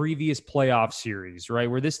to previous playoff series, right,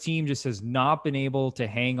 where this team just has not been able to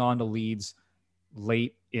hang on to leads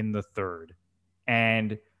late in the third.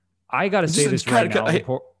 And I got to say this right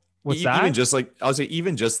now. What's that? Even just like, I would say,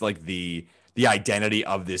 even just like the identity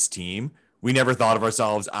of this team, we never thought of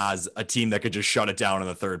ourselves as a team that could just shut it down in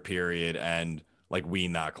the third period and like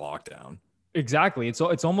wean that clock down. Exactly. It's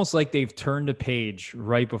almost like they've turned a page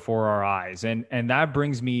right before our eyes. And that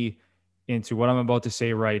brings me into what I'm about to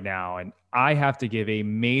say right now. And I have to give a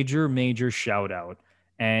major shout out.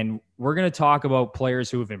 And we're going to talk about players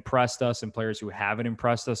who have impressed us and players who haven't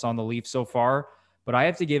impressed us on the Leafs so far. But I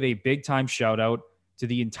have to give a big time shout out to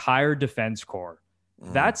the entire defense corps.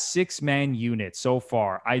 That 6-man unit so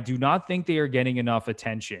far, I do not think they are getting enough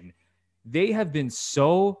attention. They have been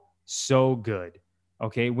so good.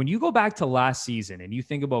 Okay, when you go back to last season and you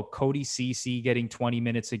think about Cody Ceci getting 20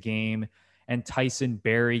 minutes a game and Tyson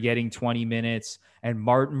Barrie getting 20 minutes and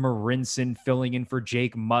Martin Marincin filling in for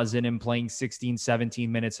Jake Muzzin and playing 16,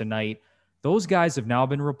 17 minutes a night, those guys have now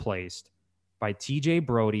been replaced by TJ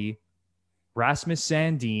Brody, Rasmus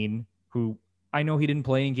Sandin, who I know he didn't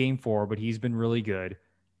play in game 4, but he's been really good,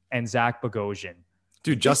 and Zach Bogosian.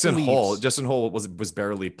 Dude, Justin Holl was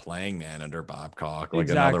barely playing, man, under Babcock. Like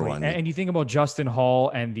exactly. Another one. And you think about Justin Holl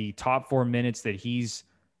and the top 4 minutes that he's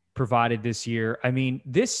provided this year. I mean,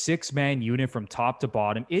 this 6-man unit from top to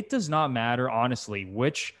bottom, it does not matter, honestly,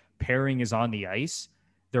 which pairing is on the ice.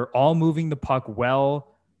 They're all moving the puck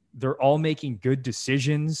well. They're all making good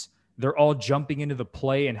decisions. They're all jumping into the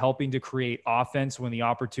play and helping to create offense when the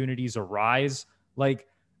opportunities arise. Like,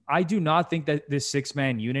 I do not think that this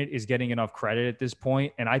 6-man unit is getting enough credit at this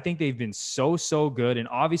point. And I think they've been so good. And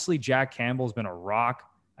obviously Jack Campbell's been a rock.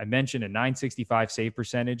 I mentioned a .965 save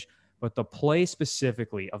percentage, but the play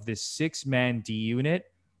specifically of this 6-man D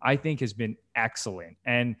unit, I think has been excellent.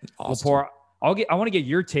 And awesome. Laporte, I want to get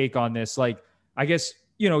your take on this. Like, I guess,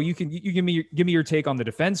 you give me your take on the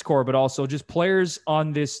defense corps, but also just players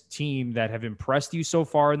on this team that have impressed you so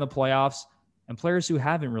far in the playoffs and players who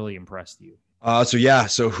haven't really impressed you.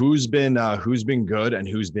 So who's been good and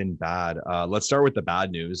who's been bad? Let's start with the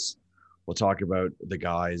bad news. We'll talk about the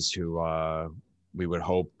guys who we would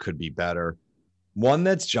hope could be better. One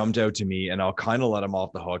that's jumped out to me, and I'll kind of let him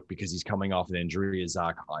off the hook because he's coming off an injury, is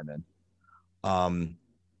Zach Hyman.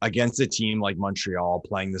 Against a team like Montreal,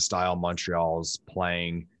 playing the style Montreal's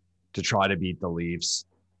playing to try to beat the Leafs,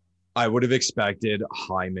 I would have expected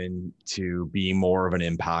Hyman to be more of an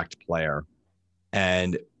impact player.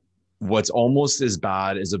 And what's almost as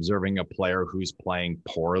bad as observing a player who's playing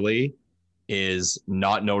poorly is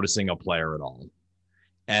not noticing a player at all.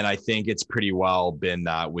 And I think it's pretty well been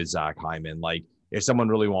that with Zach Hyman. Like, if someone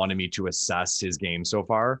really wanted me to assess his game so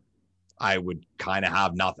far, I would kind of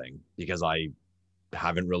have nothing because I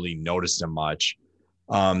haven't really noticed him much.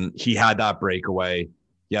 He had that breakaway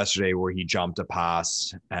yesterday where he jumped a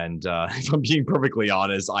pass. And if I'm being perfectly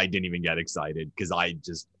honest, I didn't even get excited because I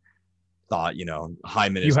just thought,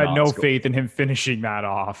 Hyman you had no faith in him finishing that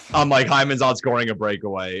off. I'm like, Hyman's not scoring a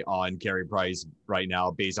breakaway on Carey Price right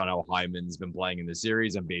now based on how Hyman's been playing in the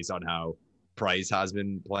series and based on how Price has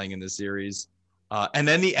been playing in the series. And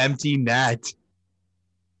then the empty net.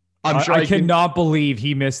 I cannot believe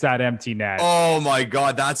he missed that empty net. Oh my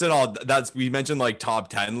God. We mentioned like top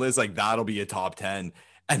 10 list. Like, that'll be a top 10.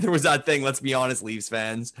 And there was that thing, let's be honest, Leafs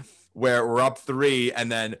fans, where we're up 3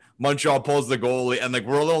 and then Montreal pulls the goalie and like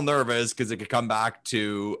we're a little nervous because it could come back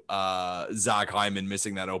to Zach Hyman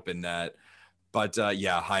missing that open net. But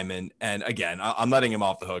Hyman. And again, I'm letting him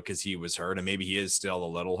off the hook because he was hurt and maybe he is still a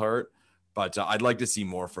little hurt, but I'd like to see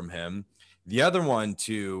more from him. The other one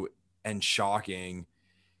too, and shocking,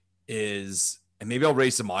 is, and maybe I'll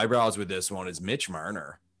raise some eyebrows with this one, is Mitch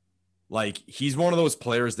Marner. Like, he's one of those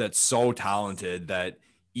players that's so talented that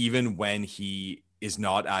even when he is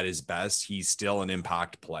not at his best, he's still an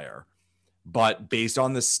impact player. But based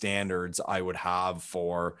on the standards I would have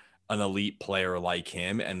for an elite player like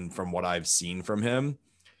him, and from what I've seen from him,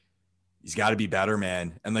 he's got to be better,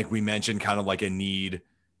 man. And like we mentioned, kind of like a need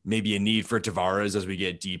maybe a need for Tavares as we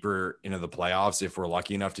get deeper into the playoffs. If we're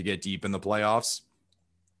lucky enough to get deep in the playoffs,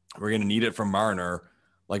 we're going to need it from Marner.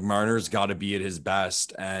 Like Marner's got to be at his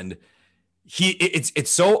best. And it's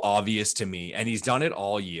so obvious to me, and he's done it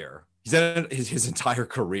all year. He's done it his entire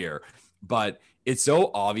career, but it's so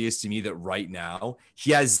obvious to me that right now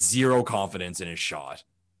he has zero confidence in his shot.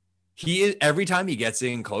 He is, every time he gets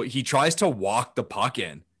in close, he tries to walk the puck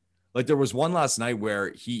in. Like there was one last night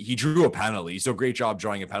where he drew a penalty. So great job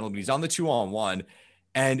drawing a penalty. He's on the 2-on-1,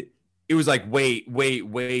 and it was like, wait.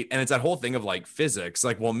 And it's that whole thing of like physics.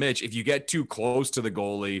 Like, well, Mitch, if you get too close to the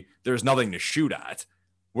goalie, there's nothing to shoot at.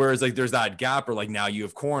 Whereas like there's that gap or like now you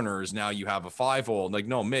have corners, now you have a 5-hole. Like,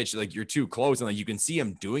 no, Mitch, like you're too close. And like you can see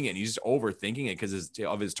him doing it. And he's just overthinking it because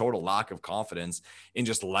of his total lack of confidence in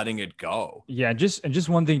just letting it go. Yeah, just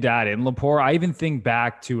one thing to add in, Lepore, I even think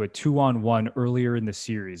back to a 2-on-1 earlier in the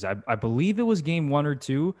series. I believe it was game 1 or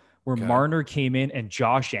 2 where Marner came in and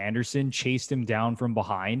Josh Anderson chased him down from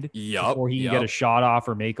behind before he can get a shot off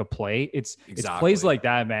or make a play. It's plays like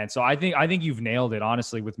that, man. So I think you've nailed it,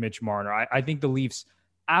 honestly, with Mitch Marner. I think the Leafs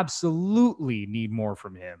absolutely need more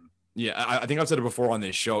from him. Yeah, I think I've said it before on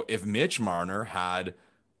this show. If Mitch Marner had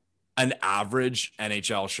an average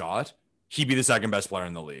NHL shot, he'd be the second best player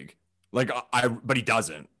in the league. Like but he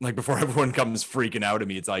doesn't. Like before everyone comes freaking out at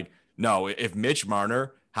me, it's like, no, if Mitch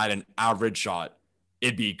Marner had an average shot,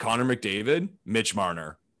 it'd be Connor McDavid, Mitch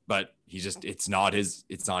Marner. But it's not his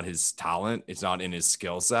talent. It's not in his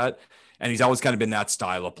skill set. And he's always kind of been that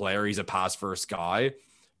style of player. He's a pass first guy,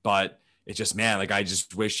 but it's just, man, like I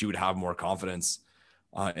just wish you would have more confidence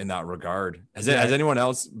in that regard. Has anyone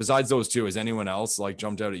else besides those two, has anyone else like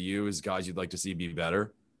jumped out at you as guys you'd like to see be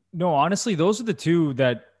better? No, honestly, those are the two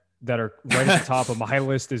that are right at the top of my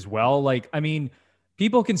list as well. Like, I mean,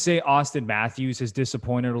 people can say Austin Matthews has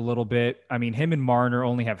disappointed a little bit. I mean, him and Marner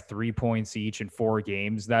only have 3 points each in 4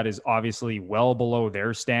 games. That is obviously well below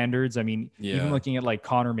their standards. I mean, even looking at like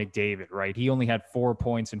Connor McDavid, right? He only had 4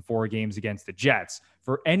 points in 4 games against the Jets.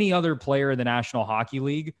 For any other player in the National Hockey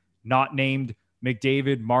League, not named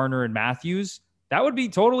McDavid, Marner, and Matthews, that would be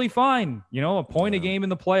totally fine. You know, a point a game in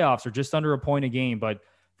the playoffs or just under a point a game. But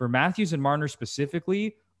for Matthews and Marner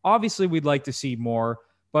specifically, obviously we'd like to see more.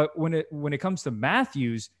 But when it comes to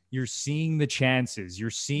Matthews, you're seeing the chances, you're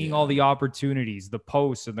seeing all the opportunities, the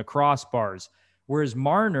posts and the crossbars. Whereas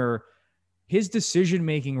Marner, his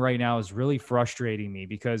decision-making right now is really frustrating me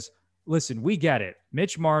because, listen, we get it.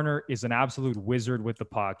 Mitch Marner is an absolute wizard with the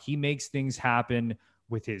puck. He makes things happen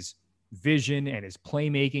with his vision and his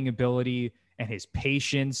playmaking ability and his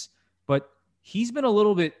patience. But he's been a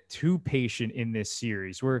little bit too patient in this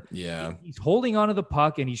series where he's holding onto the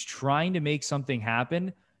puck and he's trying to make something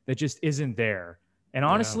happen that just isn't there. And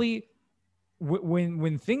honestly,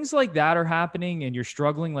 when things like that are happening and you're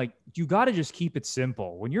struggling, like you got to just keep it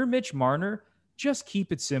simple. When you're Mitch Marner, just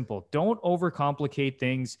keep it simple. Don't overcomplicate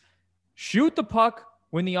things. Shoot the puck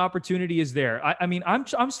when the opportunity is there. I mean, I'm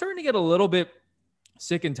starting to get a little bit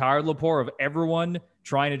sick and tired, Lepore, of everyone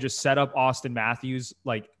trying to just set up Austin Matthews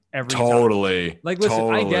like every time. Like, listen,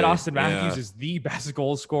 I get Austin Matthews is the best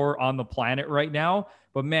goal scorer on the planet right now,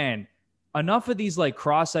 but man, enough of these like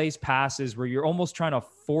cross ice passes where you're almost trying to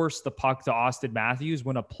force the puck to Austin Matthews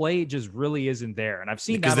when a play just really isn't there. And I've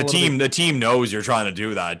seen because the team knows you're trying to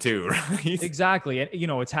do that too, right? Exactly. And you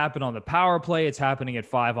know, it's happened on the power play. It's happening at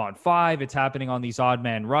 5-on-5. It's happening on these odd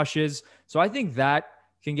man rushes. So I think that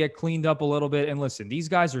can get cleaned up a little bit. And listen, these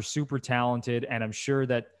guys are super talented and I'm sure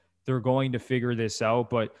that they're going to figure this out.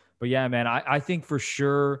 But yeah, man, I think for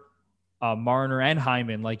sure Marner and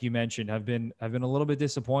Hyman, like you mentioned, have been a little bit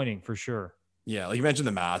disappointing for sure. Yeah, like you mentioned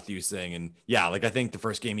the Matthews thing, and like I think the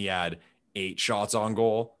first game he had 8 shots on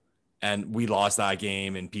goal, and we lost that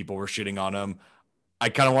game, and people were shitting on him. I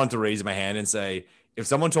kind of wanted to raise my hand and say, if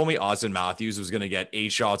someone told me Austin Matthews was going to get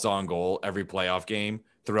 8 shots on goal every playoff game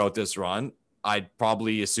throughout this run, I'd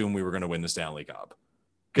probably assume we were going to win the Stanley Cup.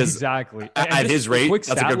 Exactly. At his rate, quick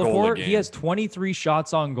that's stat, a good goal a game. He has 23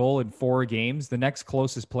 shots on goal in 4 games. The next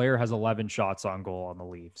closest player has 11 shots on goal on the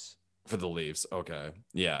Leafs. For the Leafs. Okay.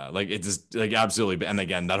 Yeah. Like it's just like absolutely. And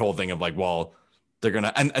again, that whole thing of like, well, they're going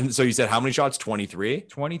to, and so you said how many shots? 23?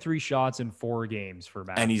 23 shots in 4 games for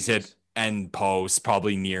Matthews. And he's hit end posts,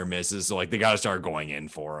 probably near misses. So like they got to start going in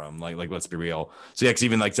for him. Like let's be real. So yeah, 'cause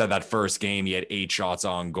even like said that first game, he had 8 shots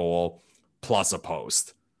on goal plus a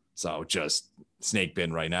post. So just snake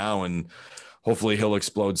bin right now. And hopefully he'll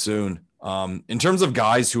explode soon. In terms of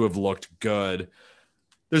guys who have looked good,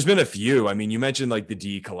 there's been a few. I mean, you mentioned like the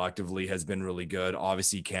D collectively has been really good.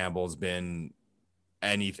 Obviously Campbell's been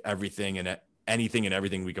everything and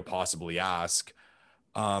everything we could possibly ask.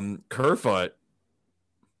 Kerfoot,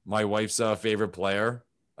 my wife's favorite player.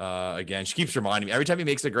 Again, she keeps reminding me every time he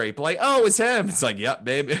makes a great play. Oh, it's him. It's like, yep,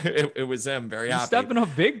 babe, it was him. Very He's happy. stepping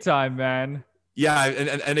up big time, man. Yeah,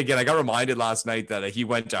 and again, I got reminded last night that he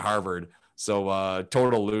went to Harvard. So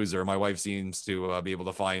total loser. My wife seems to be able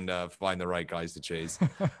to find the right guys to chase.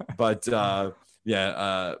 But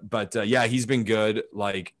yeah, he's been good.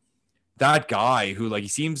 Like that guy who like he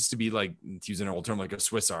seems to be like, to use an old term, like a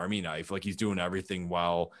Swiss Army knife. Like he's doing everything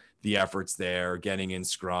well. The effort's there, getting in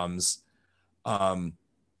scrums.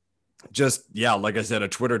 Just yeah, like I said, a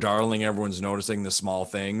Twitter darling. Everyone's noticing the small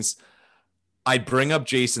things. I bring up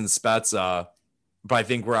Jason Spezza, but I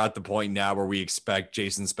think we're at the point now where we expect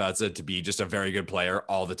Jason Spezza to be just a very good player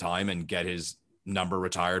all the time and get his number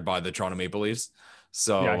retired by the Toronto Maple Leafs.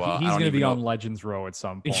 So yeah, he's going to be on Legends Row at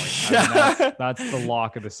some point. I mean, that's the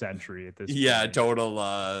lock of the century at this point. Yeah, total.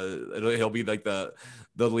 He'll be like the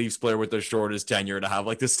Leafs player with the shortest tenure to have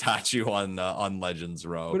like the statue on Legends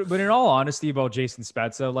Row. But in all honesty about Jason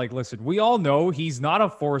Spezza, like, listen, we all know he's not a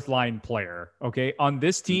fourth line player. Okay, on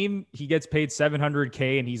this team, he gets paid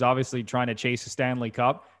 $700K, and he's obviously trying to chase a Stanley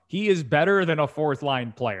Cup. He is better than a fourth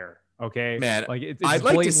line player. Okay, man, like it's I'd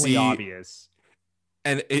blatantly like to see, obvious.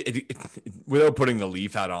 And without putting the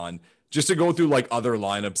Leaf hat on, just to go through like other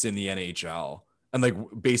lineups in the NHL and like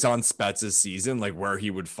based on Spezza's season, like where he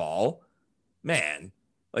would fall, man,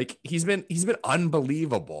 like he's been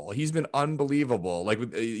unbelievable. He's been unbelievable. Like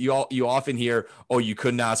you often hear, oh, you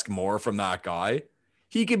couldn't ask more from that guy.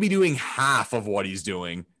 He could be doing half of what he's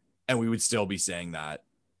doing, and we would still be saying that.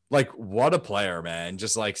 Like, what a player, man.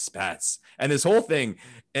 Just like Spets. And this whole thing,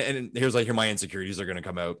 and here's like, here my insecurities are going to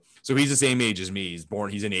come out. So he's the same age as me.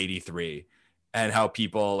 He's in 83. And how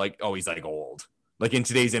people like, oh, he's like old. Like in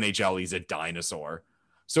today's NHL, he's a dinosaur.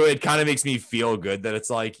 So it kind of makes me feel good that it's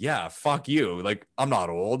like, yeah, fuck you. Like, I'm not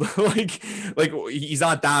old. like he's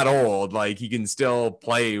not that old. Like he can still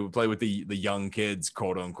play with the young kids,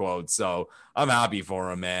 quote unquote. So I'm happy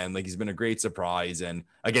for him, man. Like he's been a great surprise. And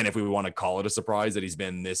again, if we want to call it a surprise that he's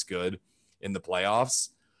been this good in the playoffs.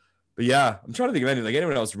 But yeah, I'm trying to think of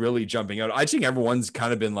anyone else really jumping out. I think everyone's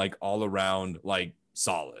kind of been like all around, like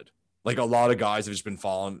solid. Like a lot of guys have just been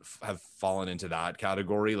fallen into that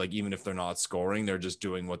category. Like even if they're not scoring, they're just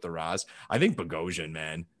doing what they're asked. I think Bogosian,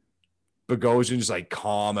 man, just like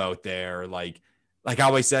calm out there. Like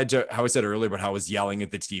how I said earlier, but how I was yelling at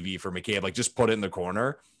the TV for McCabe, like just put it in the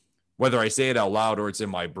corner. Whether I say it out loud or it's in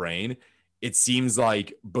my brain, it seems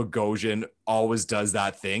like Bogosian always does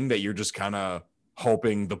that thing that you're just kind of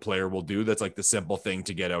hoping the player will do. That's like the simple thing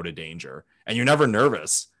to get out of danger. And you're never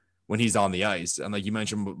nervous when he's on the ice. And like you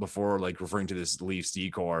mentioned before, like referring to this Leafs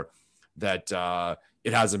decor, that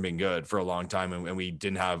it hasn't been good for a long time and we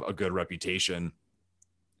didn't have a good reputation.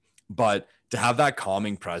 But to have that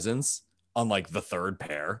calming presence on like the third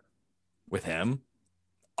pair with him,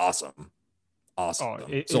 awesome. Oh,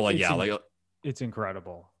 it's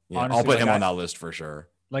incredible. Yeah, honestly, I'll put him on that list for sure.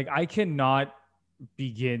 Like I cannot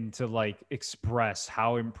begin to like express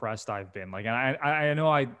how impressed I've been. Like, and I know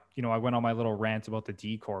I went on my little rant about the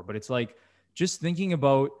decor, but it's like just thinking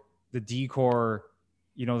about the decor,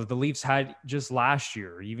 that the Leafs had just last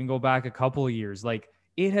year, even go back a couple of years, like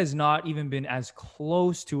it has not even been as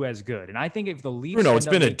close to as good. And I think if the Leafs, it's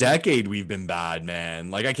been a decade we've been bad,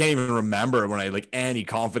 man. Like I can't even remember when I like any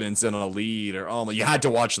confidence in a lead or you had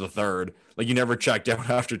to watch the third. Like you never checked out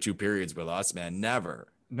after 2 periods with us, man. Never.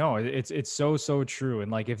 No, it's so true.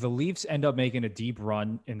 And like if the Leafs end up making a deep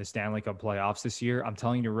run in the Stanley Cup playoffs this year, I'm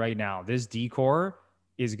telling you right now, this decor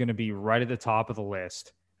is going to be right at the top of the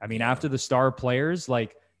list. I mean, after the star players,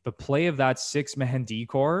 like the play of that 6-man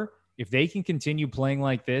decor, if they can continue playing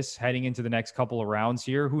like this heading into the next couple of rounds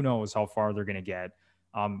here, who knows how far they're going to get.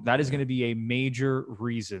 That is going to be a major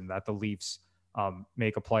reason that the Leafs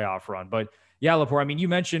make a playoff run. But yeah, Laporte, I mean, you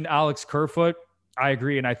mentioned Alex Kerfoot. I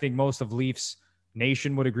agree. And I think most of Leafs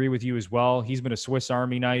Nation would agree with you as well. He's been a Swiss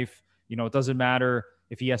Army knife. It doesn't matter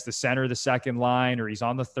if he has to center the second line or he's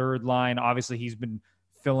on the third line. Obviously, he's been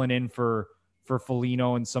filling in for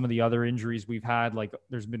Foligno and some of the other injuries we've had. Like,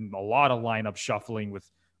 there's been a lot of lineup shuffling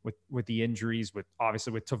with the injuries, with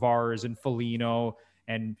Tavares and Foligno,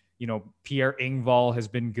 and Pierre Engvall has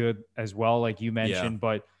been good as well, like you mentioned. Yeah.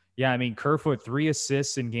 But yeah, I mean, Kerfoot 3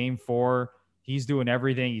 assists in Game 4. He's doing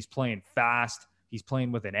everything. He's playing fast. He's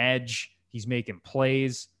playing with an edge. He's making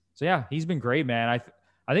plays. So yeah, he's been great, man.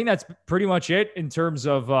 I think that's pretty much it in terms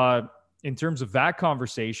of that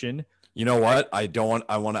conversation. You know what? I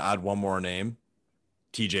want to add one more name.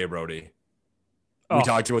 TJ Brody. Oh. We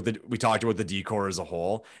talked about the decor as a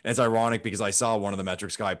whole. And it's ironic because I saw one of the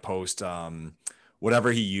metrics guy post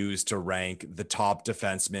whatever he used to rank the top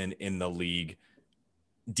defensemen in the league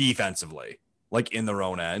defensively, like in their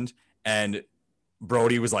own end. And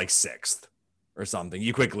Brody was like 6th or something.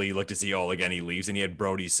 You quickly look to see, oh, again, he leaves and he had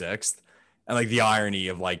Brody 6th. And like the irony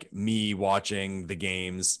of like me watching the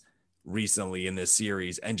games recently in this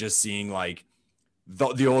series and just seeing like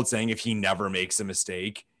the old saying, if he never makes a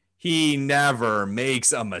mistake, he never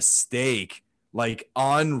makes a mistake. Like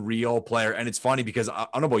unreal player. And it's funny because I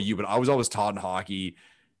don't know about you, but I was always taught in hockey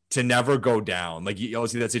to never go down. Like you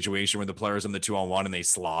always see that situation where the players on the 2-on-1 and they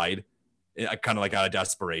slide kind of like out of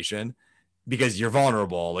desperation because you're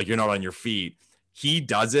vulnerable. Like you're not on your feet. He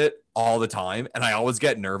does it all the time. And I always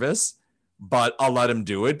get nervous, but I'll let him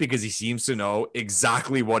do it because he seems to know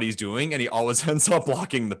exactly what he's doing. And he always ends up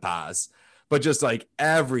blocking the pass. But just like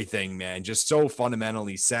everything, man, just so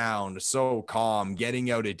fundamentally sound, so calm, getting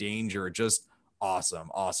out of danger, just awesome.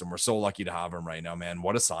 We're so lucky to have him right now, man.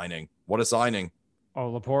 What a signing. Oh,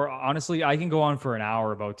 Laporte, honestly, I can go on for an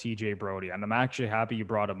hour about TJ Brody, and I'm actually happy you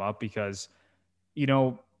brought him up because,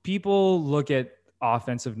 people look at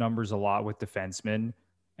offensive numbers a lot with defensemen.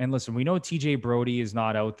 And listen, we know TJ Brody is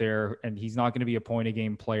not out there and he's not going to be a point a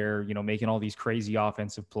game player, making all these crazy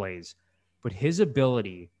offensive plays. But his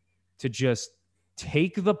ability to just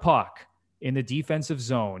take the puck in the defensive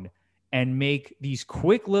zone and make these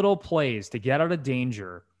quick little plays to get out of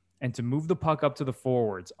danger and to move the puck up to the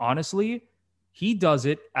forwards. Honestly, he does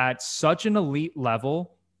it at such an elite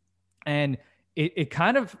level. And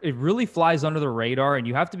it really flies under the radar, and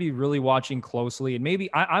you have to be really watching closely. And maybe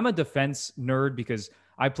I'm a defense nerd because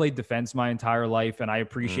I played defense my entire life, and I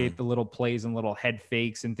appreciate the little plays and little head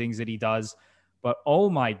fakes and things that he does. But oh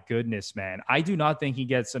my goodness, man, I do not think he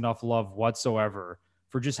gets enough love whatsoever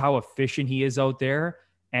for just how efficient he is out there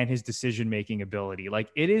and his decision-making ability. Like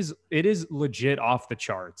it is legit off the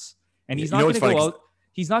charts. And he's not going to go out.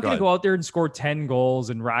 He's not going to go out there and score 10 goals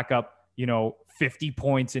and rack up, 50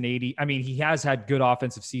 points and 80. I mean, he has had good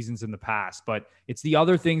offensive seasons in the past, but it's the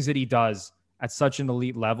other things that he does at such an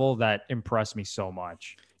elite level that impress me so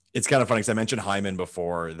much. It's kind of funny because I mentioned Hyman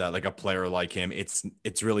before, that like a player like him, it's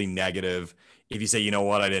really negative if you say, you know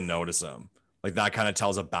what, I didn't notice him. Like that kind of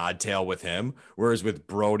tells a bad tale with him. Whereas with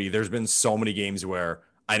Brody, there's been so many games where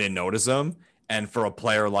I didn't notice him. And for a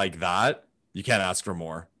player like that, you can't ask for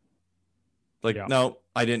more. No,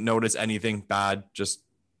 I didn't notice anything bad. Just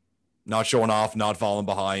not showing off, not falling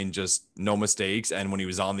behind, just no mistakes. And when he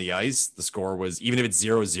was on the ice, the score was, even if it's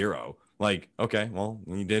 0-0, like, okay, well,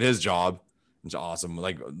 he did his job. It's awesome.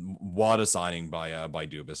 Like, what a signing by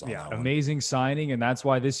Dubas on that one. Amazing signing. And that's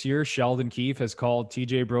why this year Sheldon Keefe has called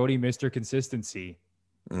TJ Brody Mr. Consistency.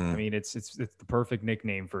 I mean, it's the perfect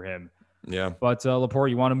nickname for him. Yeah. But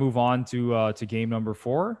Laporte, you want to move on to game number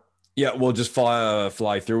 4? Yeah, we'll just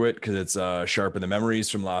fly through it because it's sharpen the memories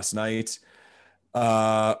from last night.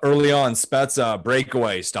 Early on, Spezza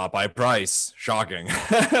breakaway stop by Price. Shocking.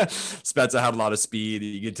 Spezza had a lot of speed.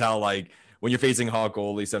 You could tell, like, when you're facing Hawk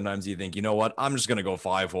goalie, sometimes you think, you know what, I'm just going to go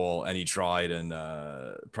 5-hole. And he tried, and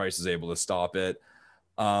Price was able to stop it.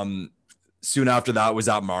 Soon after that was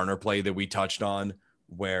that Marner play that we touched on,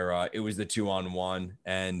 where it was the 2-on-1,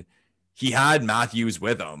 and he had Matthews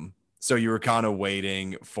with him. So you were kind of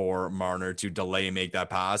waiting for Marner to delay and make that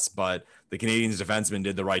pass, but the Canadiens defenseman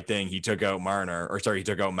did the right thing. He took out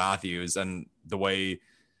Matthews, and the way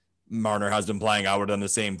Marner has been playing, I would have done the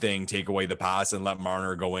same thing, take away the pass and let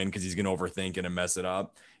Marner go in because he's going to overthink it and mess it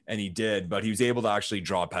up. And he did, but he was able to actually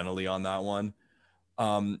draw a penalty on that one.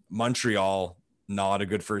 Montreal, not a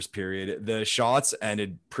good first period. The shots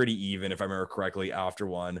ended pretty even, if I remember correctly, after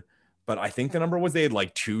one. But I think the number was they had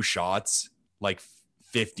like 2 shots, like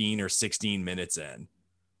 15 or 16 minutes in.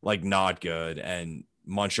 Like, not good. And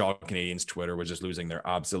Montreal Canadiens Twitter was just losing their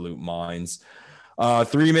absolute minds.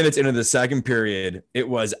 3 minutes into the second period, it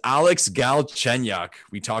was Alex Galchenyuk.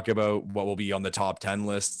 We talk about what will be on the top 10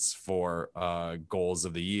 lists for goals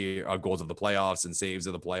of the year, goals of the playoffs and saves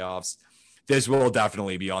of the playoffs. This will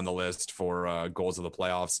definitely be on the list for goals of the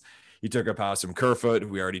playoffs. He took a pass from Kerfoot, who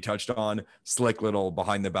we already touched on. Slick little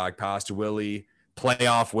behind the back pass to Willie.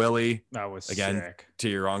 Playoff Willie. That was again sick. To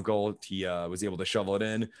your uncle. He was able to shovel it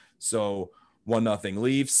in. So 1-0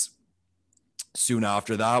 Leafs. Soon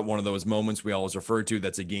after that, one of those moments we always refer to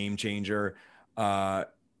that's a game changer.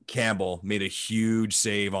 Campbell made a huge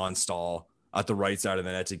save on Stahl at the right side of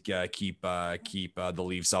the net to keep the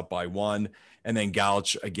Leafs up by 1. And then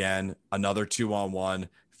Galch, again, another 2-on-1,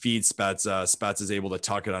 feeds Spezza. Spezza is able to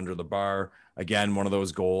tuck it under the bar. Again, one of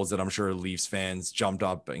those goals that I'm sure Leafs fans jumped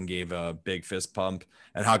up and gave a big fist pump.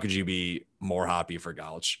 And how could you be more happy for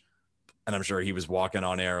Galch? And I'm sure he was walking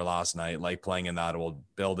on air last night, like playing in that old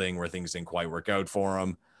building where things didn't quite work out for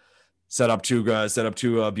him. Set up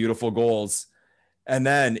two beautiful goals. And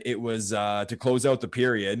then it was to close out the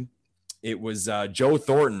period. It was Joe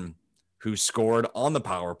Thornton who scored on the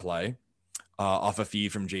power play off a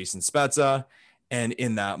feed from Jason Spezza. And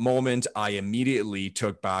in that moment, I immediately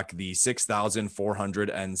took back the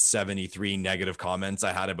 6,473 negative comments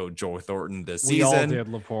I had about Joe Thornton this season. We all did,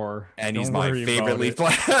 Lepore. And he's my favorite Leaf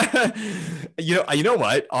player. You know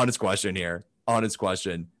what? Honest question here. Honest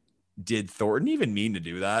question. Did Thornton even mean to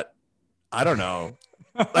do that? I don't know.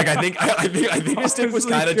 Like I think his stick was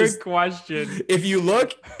kind of just question. If you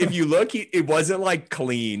look, it wasn't like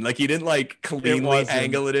clean. Like he didn't like cleanly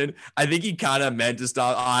angle it in. I think he kind of meant to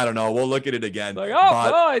stop. I don't know. We'll look at it again. Like,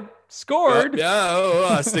 I scored.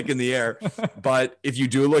 Stick in the air. But if you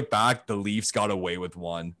do look back, the Leafs got away with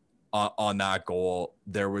one on that goal.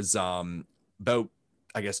 There was about,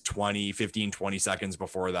 I guess, 20 seconds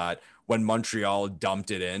before that when Montreal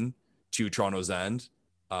dumped it in to Toronto's end,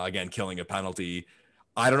 again, killing a penalty.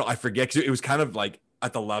 I don't know. I forget because it was kind of like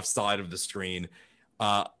at the left side of the screen.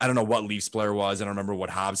 I don't know what Leafs player was. I don't remember what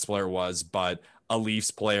Habs player was, but a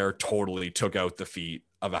Leafs player totally took out the feet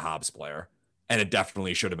of a Habs player. And it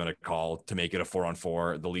definitely should have been a call to make it a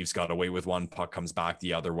 4-on-4. The Leafs got away with one. Puck comes back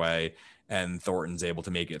the other way, and Thornton's able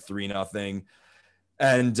to make it 3-0.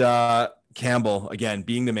 And Campbell, again,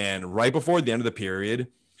 being the man, right before the end of the period,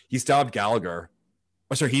 he stopped Gallagher.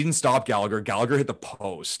 Oh, sorry, he didn't stop Gallagher. Gallagher hit the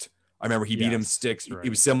post. I remember he beat him sticks. Right. It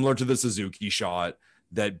was similar to the Suzuki shot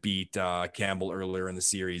that beat Campbell earlier in the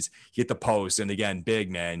series. He hit the post. And again, big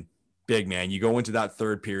man. You go into that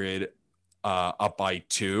third period up by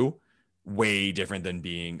 2, way different than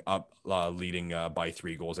being up leading by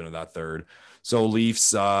 3 goals into that third. So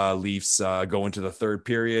Leafs go into the third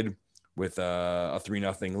period with a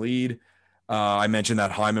 3-0 lead. I mentioned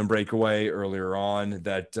that Hyman breakaway earlier on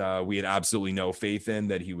that we had absolutely no faith in,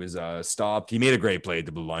 that he was stopped. He made a great play at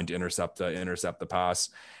the blue line to intercept the pass.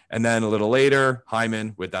 And then a little later,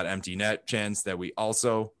 Hyman with that empty net chance that we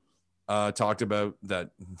also talked about, that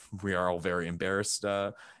we are all very embarrassed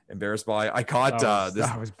by. I caught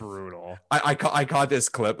that was brutal. I caught this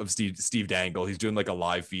clip of Steve Dangle. He's doing like a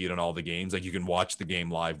live feed on all the games. Like you can watch the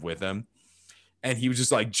game live with him. And he was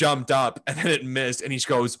just like jumped up and then it missed. And he just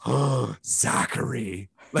goes, oh, Zachary.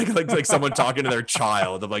 Like someone talking to their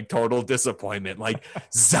child of like total disappointment. Like,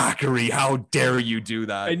 Zachary, how dare you do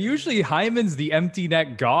that? And usually Hyman's the empty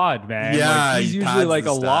net god, man. Yeah. Like, he's usually like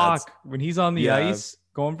a lock when he's on the ice.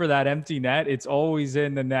 Going for that empty net, it's always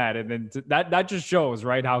in the net. And then that just shows,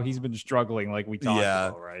 right, how he's been struggling, like we talked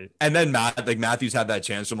about, right? And then Matthews had that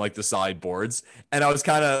chance from like the sideboards. And I was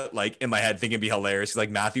kind of like in my head thinking it'd be hilarious. Like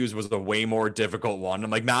Matthews was the way more difficult one.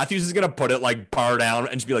 I'm like, Matthews is going to put it like bar down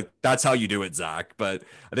and just be like, that's how you do it, Zach. But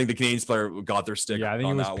I think the Canadiens player got their stick. Yeah, I think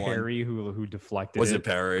on it was that Perry who deflected Was it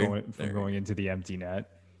Perry? Going into the empty net.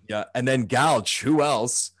 Yeah. And then Galch, who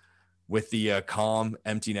else? With the calm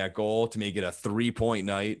empty net goal to make it a 3-point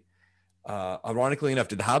night. Ironically enough,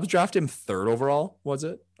 did the Habs draft him 3rd overall? Was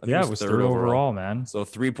it? Yeah, it was 3rd overall, man. So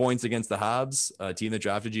 3 points against the Habs, a team that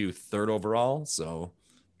drafted you 3rd overall. So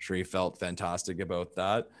I'm sure he felt fantastic about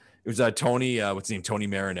that. It was Tony, what's his name? Tony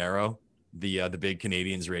Marinaro, the big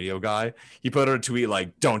Canadians radio guy. He put out a tweet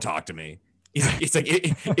like, "Don't talk to me." It's like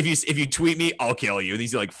if you tweet me, I'll kill you. And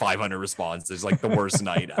these are like 500 responses, like the worst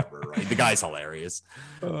night ever. Right? The guy's hilarious.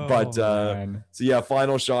 So yeah,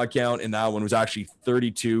 final shot count in that one was actually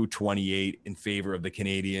 32-28 in favor of the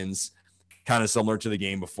Canadians. Kind of similar to the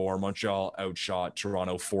game before. Montreal outshot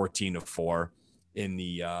Toronto 14-4 in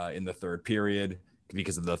the third period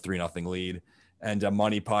because of the 3-0 lead. And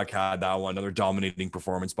Money Puck had that one, another dominating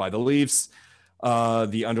performance by the Leafs.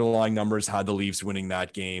 The underlying numbers had the Leafs winning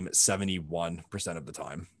that game 71% of the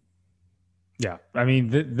time. Yeah. I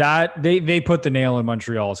mean, that they put the nail in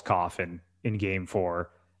Montreal's coffin in game 4.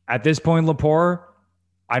 At this point, Lepore,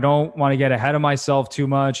 I don't want to get ahead of myself too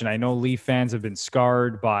much. And I know Leaf fans have been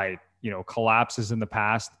scarred by, collapses in the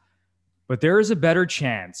past, but there is a better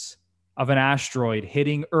chance of an asteroid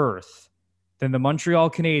hitting Earth than the Montreal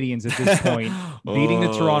Canadiens at this point, beating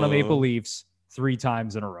the Toronto Maple Leafs 3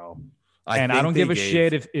 times in a row. I don't give a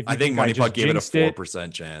shit if I think Money Puck gave it a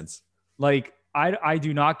 4% chance. Like, I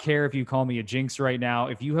do not care if you call me a jinx right now.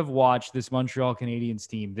 If you have watched this Montreal Canadiens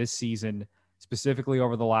team this season, specifically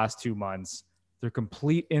over the last 2 months, their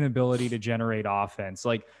complete inability to generate offense.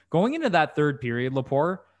 Like, going into that third period,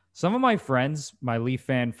 Lepore, some of my friends, my Leaf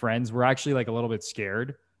fan friends, were actually like a little bit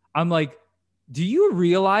scared. I'm like, do you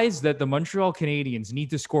realize that the Montreal Canadiens need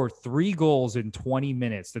to score 3 goals in 20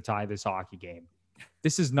 minutes to tie this hockey game?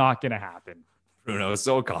 This is not going to happen. Bruno is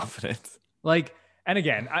so confident. Like, and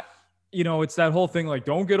again, it's that whole thing, like,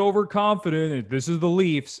 don't get overconfident. This is the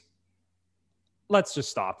Leafs. Let's just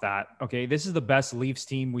stop that. Okay. This is the best Leafs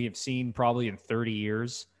team we have seen probably in 30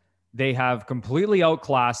 years. They have completely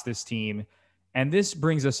outclassed this team. And this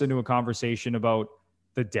brings us into a conversation about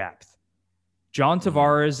the depth. John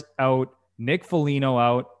Tavares out, Nick Foligno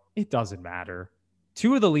out. It doesn't matter.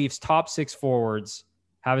 Two of the Leafs' top 6 forwards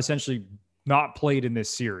have essentially not played in this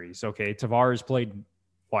series. Okay. Tavares played,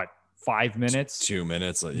 5 minutes? 2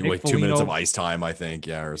 minutes, like 2 Foligno, minutes of ice time, I think.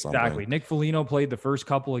 Yeah, or something. Exactly. Nick Foligno played the first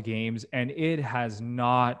couple of games, and it has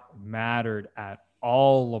not mattered at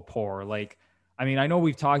all, Lepore. Like, I mean, I know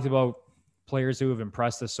we've talked about players who have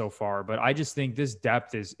impressed us so far, but I just think this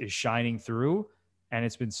depth is shining through, and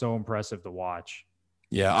it's been so impressive to watch.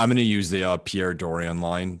 Yeah, I'm going to use the Pierre Dorian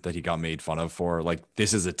line that he got made fun of for. Like,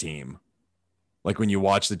 this is a team. Like, when you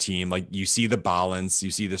watch the team, like, you see the balance, you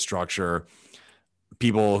see the structure.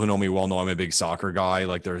 People who know me well know I'm a big soccer guy.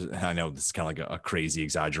 Like, I know this is kind of like a crazy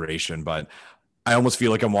exaggeration, but I almost feel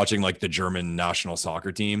like I'm watching like the German national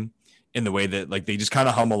soccer team in the way that like they just kind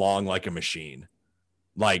of hum along like a machine.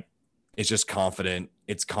 Like, it's just confident,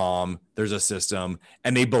 it's calm, there's a system,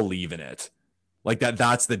 and they believe in it. Like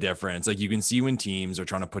that's the difference. Like, you can see when teams are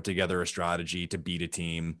trying to put together a strategy to beat a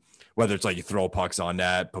team, whether it's like you throw pucks on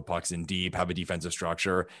net, put pucks in deep, have a defensive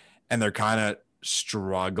structure, and they're kind of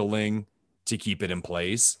struggling to keep it in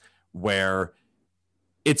place, where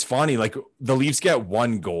it's funny. Like, the Leafs get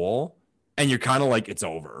one goal and you're kind of like, it's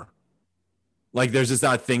over. Like, there's just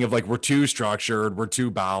that thing of like, we're too structured, we're too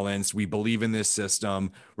balanced, we believe in this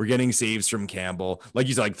system, we're getting saves from Campbell. Like,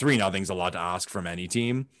 he's like 3-0's a lot to ask from any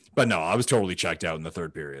team. But no, I was totally checked out in the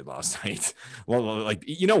third period last night. Well, like,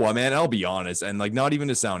 you know what, man? I'll be honest, and like, not even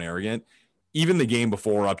to sound arrogant, even the game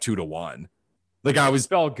before up 2-1, like,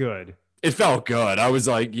 Felt good. It felt good. I was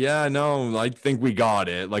like, yeah, no, I think we got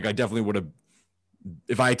it. Like, I definitely would have,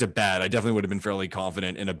 if I had to bet, I definitely would have been fairly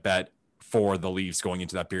confident in a bet for the Leafs going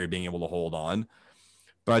into that period, being able to hold on.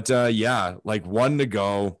 But yeah, like, 1 to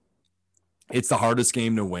go. It's the hardest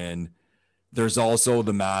game to win. There's also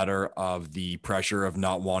the matter of the pressure of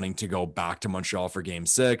not wanting to go back to Montreal for game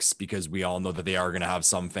 6, because we all know that they are going to have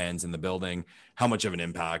some fans in the building. How much of an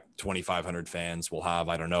impact 2,500 fans will have,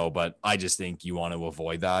 I don't know, but I just think you want to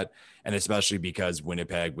avoid that. And especially because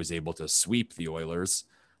Winnipeg was able to sweep the Oilers.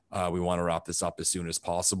 We want to wrap this up as soon as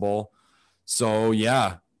possible. So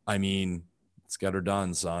yeah, I mean, let's get her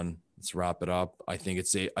done, son. Let's wrap it up. I think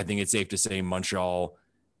it's safe to say Montreal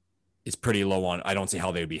is pretty low on. I don't see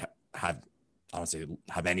how they would I don't say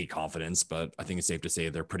have any confidence, but I think it's safe to say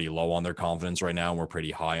they're pretty low on their confidence right now. And we're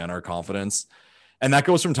pretty high on our confidence. And that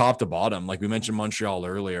goes from top to bottom. Like we mentioned Montreal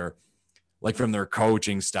earlier, like from their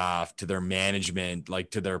coaching staff to their management,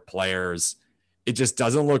 like to their players, it just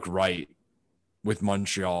doesn't look right with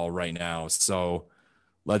Montreal right now. So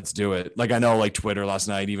let's do it. Like, I know like Twitter last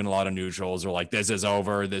night, even a lot of neutrals are like, this is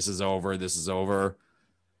over. This is over. This is over.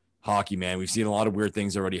 Hockey, man, we've seen a lot of weird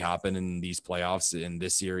things already happen in these playoffs, in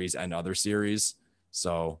this series and other series.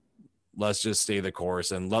 So let's just stay the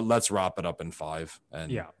course and let's wrap it up in 5.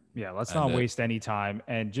 And yeah, let's not waste any time.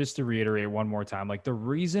 And just to reiterate one more time, like, the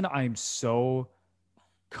reason I'm so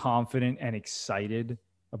confident and excited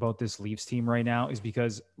about this Leafs team right now is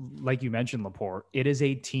because, like you mentioned, Lepore, it is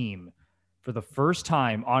a team. For the first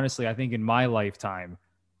time, honestly, I think in my lifetime,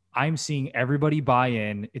 I'm seeing everybody buy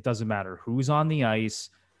in. It doesn't matter who's on the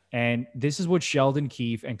ice. And this is what Sheldon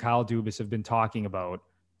Keefe and Kyle Dubas have been talking about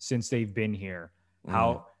since they've been here.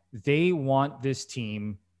 How they want this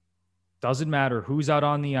team, doesn't matter who's out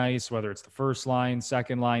on the ice, whether it's the first line,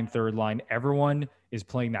 second line, third line, everyone is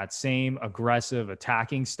playing that same aggressive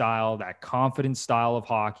attacking style, that confident style of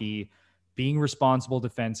hockey, being responsible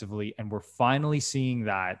defensively. And we're finally seeing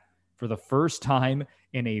that for the first time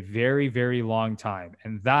in a very, very long time.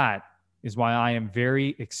 And that is why I am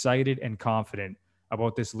very excited and confident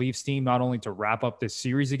about this Leafs team, not only to wrap up this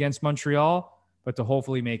series against Montreal, but to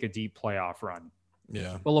hopefully make a deep playoff run.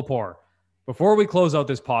 Yeah. But Lepore, before we close out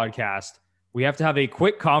this podcast, we have to have a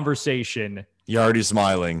quick conversation. You're already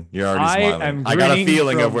smiling. I got a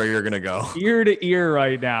feeling of where you're going to go. Ear to ear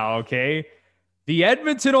right now, okay? The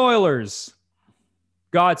Edmonton Oilers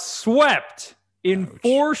got swept in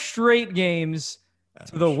 4 straight games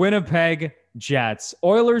to the Winnipeg Jets.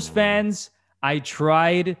 Oilers fans, I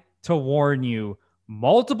tried to warn you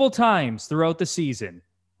multiple times throughout the season.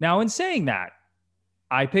 Now, in saying that,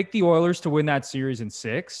 I picked the Oilers to win that series in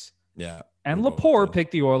 6. Yeah. And Lepore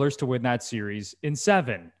picked the Oilers to win that series in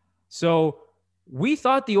 7. So we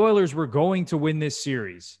thought the Oilers were going to win this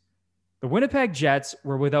series. The Winnipeg Jets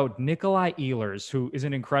were without Nikolai Ehlers, who is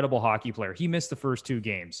an incredible hockey player. He missed the first 2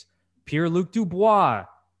 games. Pierre-Luc Dubois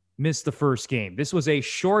missed the first game. This was a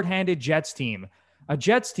shorthanded Jets team, a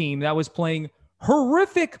Jets team that was playing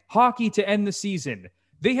horrific hockey to end the season.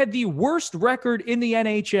 They had the worst record in the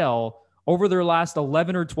NHL over their last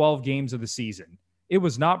 11 or 12 games of the season. It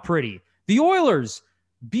was not pretty. The Oilers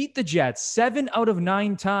beat the Jets 7 out of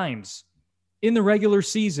 9 times in the regular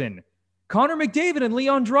season. Connor McDavid and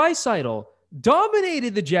Leon Draisaitl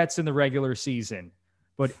dominated the Jets in the regular season.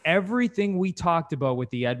 But everything we talked about with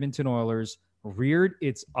the Edmonton Oilers reared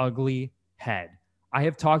its ugly head. I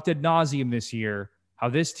have talked ad nauseum this year how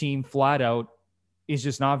this team flat out is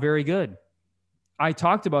just not very good. I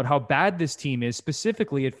talked about how bad this team is,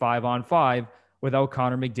 specifically at 5-on-5 without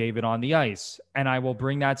Connor McDavid on the ice. And I will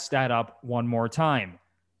bring that stat up one more time.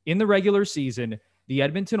 In the regular season, the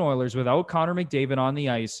Edmonton Oilers, without Connor McDavid on the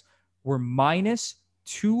ice, were minus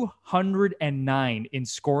 209 in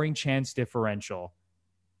scoring chance differential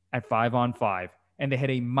at 5-on-5. And they had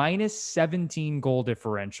a minus 17 goal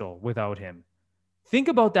differential without him. Think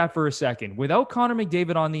about that for a second. Without Connor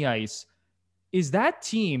McDavid on the ice, is that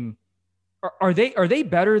team, are they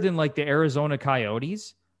better than like the Arizona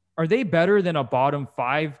Coyotes? Are they better than a bottom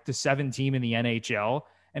 5 to 7 team in the NHL?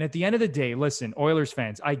 And at the end of the day, listen, Oilers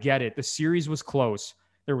fans, I get it. The series was close.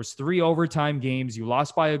 There was 3 overtime games. You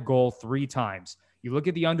lost by a goal 3 times. You look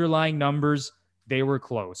at the underlying numbers, they were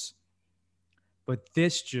close. But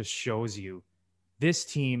this just shows you this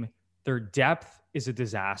team, their depth is a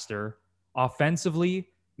disaster. Offensively,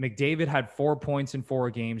 McDavid had 4 points in 4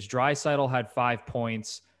 games. Draisaitl had 5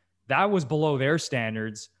 points. That was below their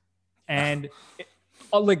standards. And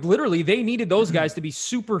like literally, they needed those guys to be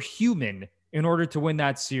superhuman in order to win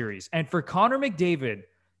that series. And for Connor McDavid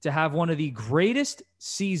to have one of the greatest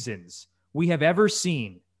seasons we have ever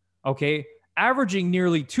seen, okay, averaging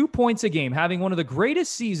nearly 2 points a game, having one of the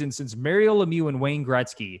greatest seasons since Mario Lemieux and Wayne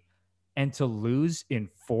Gretzky, and to lose in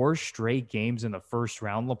 4 straight games in the first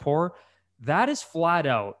round, Lepore, that is flat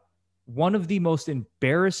out one of the most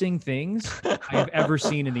embarrassing things I have ever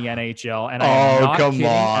seen in the NHL. And I am not kidding, and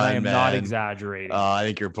I am not exaggerating. I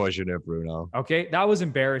think you're pushing it, Bruno. Okay, that was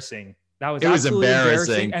embarrassing. That was absolutely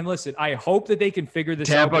embarrassing. And listen, I hope that they can figure this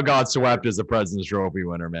out. Tampa got swept as the President's Trophy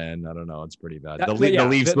winner, man. I don't know. It's pretty bad. The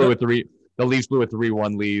Leafs blew the Leafs blew a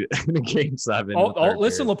 3-1 lead in Game 7.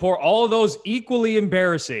 Listen, Lepore, all of those equally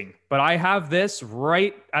embarrassing, but I have this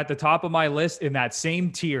right at the top of my list in that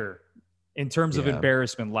same tier in terms of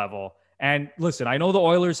embarrassment level. And listen, I know the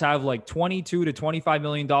Oilers have like $22 to $25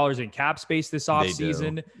 million in cap space this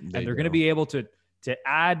offseason, and they're going to be able to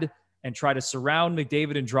add and try to surround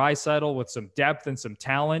McDavid and Draisaitl with some depth and some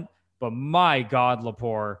talent. But my God,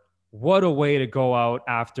 Lepore, what a way to go out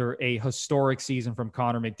after a historic season from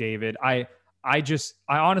Connor McDavid. I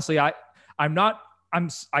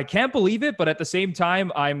can't believe it, but at the same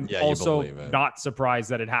time, I'm also not surprised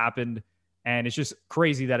that it happened. And it's just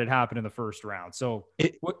crazy that it happened in the first round. So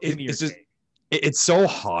it's so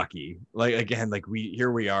hockey. Like, again, like we have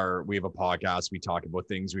a podcast, we talk about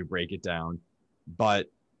things, we break it down, but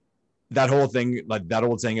that whole thing, like that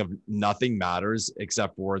old saying of nothing matters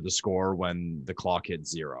except for the score when the clock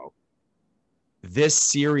hits 0. This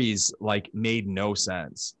series like made no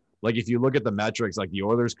sense. Like if you look at the metrics, like the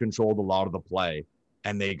Oilers controlled a lot of the play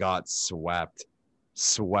and they got swept.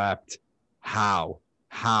 How?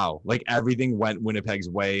 Like everything went Winnipeg's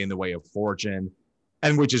way in the way of fortune.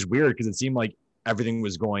 And which is weird because it seemed like everything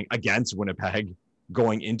was going against Winnipeg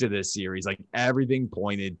going into this series. Like everything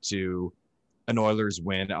pointed to an Oilers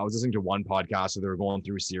win. I was listening to one podcast where they were going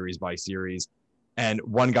through series by series, and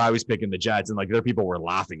one guy was picking the Jets, and like other people were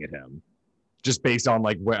laughing at him just based on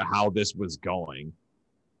like how this was going.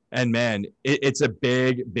 And man, it's a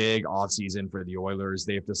big offseason for the Oilers.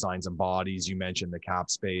 They have to sign some bodies. You mentioned the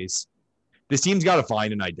cap space. This team's got to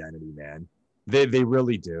find an identity, man. They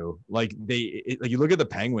really do. Like you look at the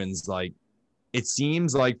Penguins, like it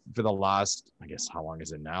seems like for the last, I guess, how long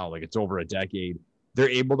is it now? Like it's over a decade. They're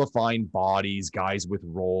able to find bodies, guys with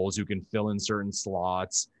roles who can fill in certain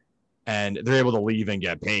slots, and they're able to leave and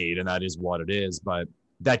get paid, and that is what it is. But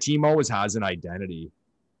that team always has an identity,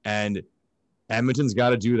 and Edmonton's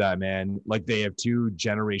got to do that, man. Like they have 2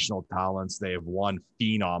 generational talents. They have 1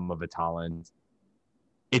 phenom of a talent.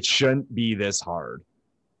 It shouldn't be this hard.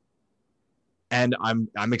 And I'm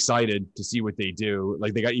excited to see what they do.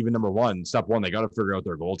 Like they got even step one, they got to figure out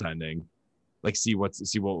their goaltending. Like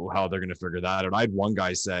how they're going to figure that out. I had one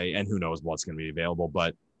guy say, and who knows what's going to be available,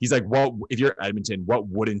 but he's like, well, if you're Edmonton, what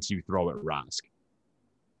wouldn't you throw at Rask?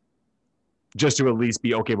 Just to at least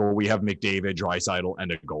be, okay, well, we have McDavid, Draisaitl,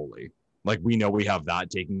 and a goalie. Like we know we have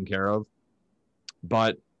that taken care of.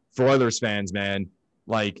 But for Oilers fans, man,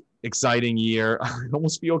 like exciting year. I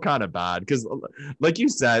almost feel kind of bad because like you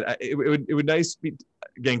said, it would nice be,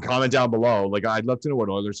 again, comment down below. Like I'd love to know what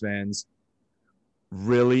Oilers fans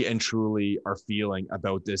really and truly are feeling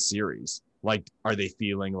about this series. Like, are they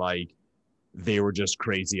feeling like they were just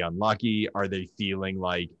crazy unlucky? Are they feeling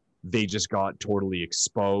like they just got totally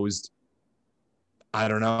exposed? I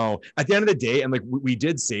don't know. At the end of the day, and like we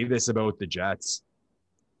did say this about the Jets.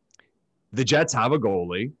 The Jets have a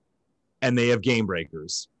goalie and they have game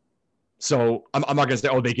breakers. So I'm not going to say,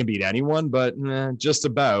 oh, they can beat anyone, but just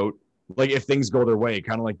about. Like if things go their way,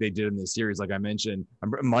 kind of like they did in this series, like I mentioned,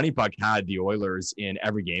 Money Puck had the Oilers in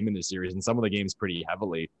every game in this series, and some of the games pretty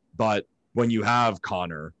heavily. But when you have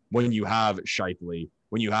Connor, when you have Scheifele,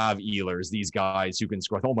 when you have Ehlers, these guys who can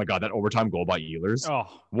score, oh my God, that overtime goal by Ehlers.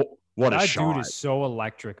 Oh, what a that shot. dude is so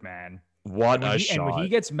electric, man. What a shot. And when he shot.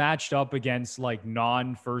 gets matched up against like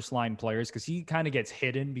non-first line players, because he kind of gets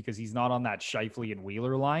hidden because he's not on that Scheifele and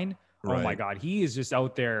Wheeler line. Oh my Right. God. He is just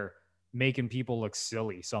out there making people look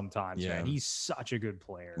silly sometimes, Yeah. man. He's such a good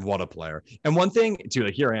player. What a player. And one thing too,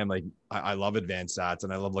 like here I am, like I love advanced stats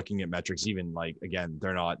and I love looking at metrics, even like, again,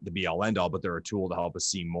 they're not the be all end all, but they're a tool to help us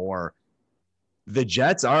see more. The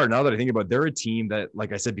Jets are, now that I think about it, they're a team that,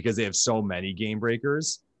 like I said, because they have so many game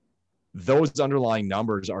breakers, those underlying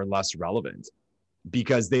numbers are less relevant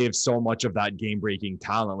because they have so much of that game breaking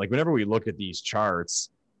talent. Like whenever we look at these charts,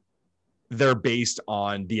 they're based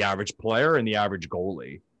on the average player and the average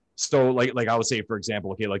goalie. So like I would say, for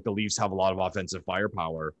example, okay, like the Leafs have a lot of offensive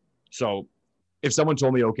firepower. So if someone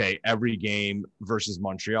told me, okay, every game versus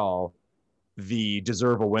Montreal, the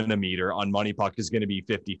deserve a win meter on Money Puck is going to be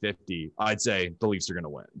 50-50, I'd say the Leafs are going to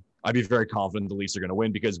win. I'd be very confident the Leafs are going to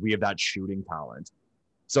win because we have that shooting talent.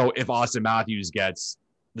 So if Austin Matthews gets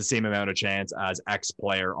the same amount of chance as X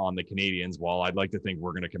player on the Canadians, well, I'd like to think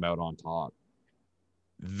we're going to come out on top.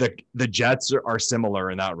 The Jets are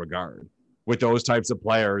similar in that regard. With those types of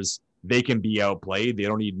players, they can be outplayed. They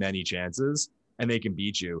don't need many chances, and they can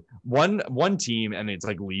beat you. One team, and it's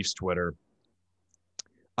like Leafs Twitter,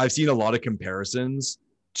 I've seen a lot of comparisons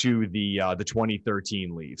to the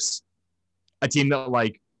 2013 Leafs, a team that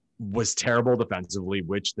like was terrible defensively,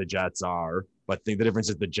 which the Jets are. But I think the difference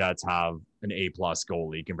is the Jets have an A+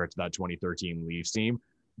 goalie compared to that 2013 Leafs team.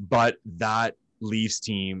 But that Leafs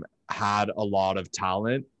team had a lot of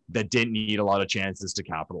talent that didn't need a lot of chances to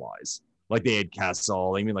capitalize. Like they had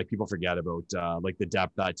Kessel. I mean, like people forget about like the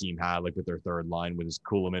depth that team had, like with their third line with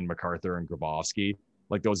Kuhlman, MacArthur, and Grabowski.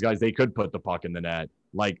 Like those guys, they could put the puck in the net.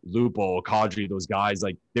 Like Lupo, Kadri, those guys,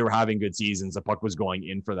 like they were having good seasons. The puck was going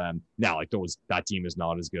in for them. Now, like that team is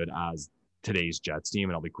not as good as today's Jets team,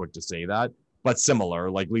 and I'll be quick to say that. But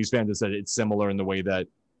similar, like Leafs fans have said, it's similar in the way that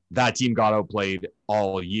that team got outplayed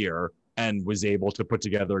all year and was able to put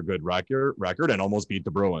together a good record and almost beat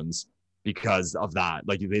the Bruins because of that.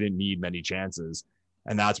 Like they didn't need many chances.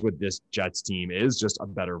 And that's what this Jets team is, just a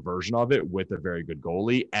better version of it with a very good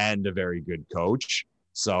goalie and a very good coach.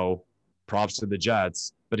 So props to the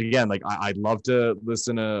Jets. But again, like I'd love to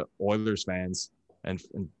listen to Oilers fans and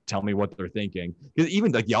tell me what they're thinking. Because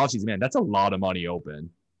even like the offseason, man, that's a lot of money open.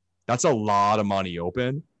 That's a lot of money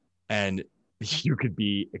open. And you could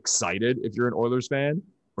be excited if you're an Oilers fan,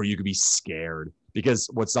 or you could be scared. Because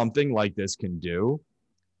what something like this can do,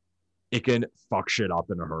 it can fuck shit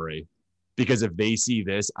up in a hurry. Because if they see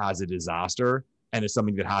this as a disaster and it's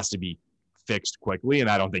something that has to be fixed quickly, and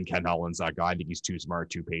I don't think Ken Holland's that guy. I think he's too smart,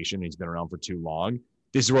 too patient. He's been around for too long.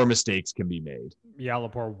 This is where mistakes can be made. Yeah,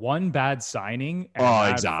 Laporte, one bad signing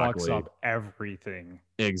and that fucks up everything.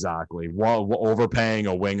 Exactly. Well, overpaying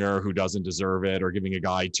a winger who doesn't deserve it, or giving a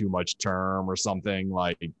guy too much term or something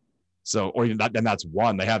like so, or that, then that's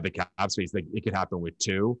one. They have the cap space. It could happen with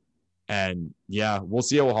two. And yeah, we'll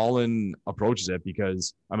see how Holland approaches it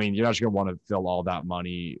because, I mean, you're not just going to want to fill all that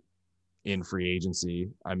money in free agency.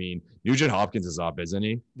 I mean, Nugent Hopkins is up, isn't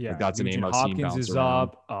he? Yeah, like that's Nugent a name I've seen Hopkins is around.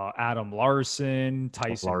 up. Adam Larson,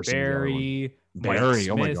 Tyson Barrie, Mike Barrie,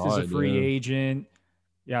 Smith oh my God, is a free agent.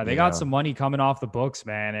 Yeah, they got some money coming off the books,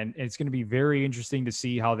 man, and it's going to be very interesting to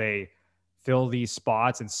see how they fill these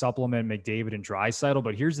spots and supplement McDavid and Draisaitl.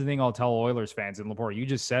 But here's the thing I'll tell Oilers fans, and Laporte, you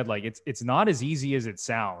just said, like, it's not as easy as it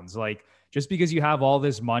sounds. Like, just because you have all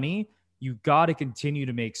this money, you got to continue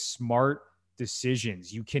to make smart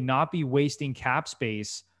decisions. You cannot be wasting cap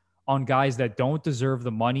space on guys that don't deserve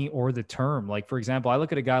the money or the term. Like, for example, I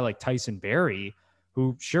look at a guy like Tyson Barrie,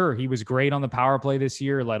 who, sure, he was great on the power play this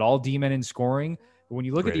year, led all D-men in scoring. But when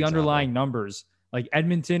you look at the underlying numbers, like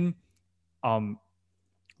Edmonton,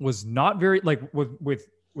 was not very, like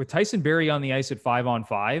with Tyson Barrie on the ice at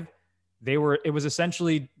 5-on-5, it was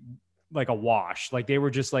essentially like a wash. Like they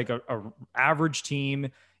were just like a average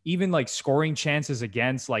team. Even like scoring chances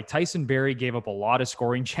against, like Tyson Barrie gave up a lot of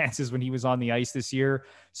scoring chances when he was on the ice this year.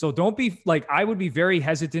 So don't be like, I would be very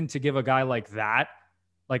hesitant to give a guy like that,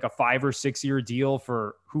 like a 5 or 6 year deal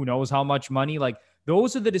for who knows how much money. Like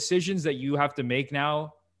those are the decisions that you have to make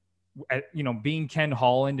now, being Ken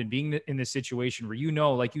Holland and being in this situation where,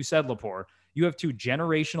 like you said, Laporte, you have two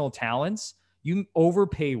generational talents. you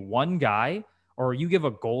overpay one guy or you give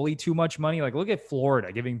a goalie too much money. Like look at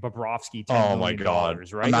Florida giving Bobrovsky $10 Oh my million,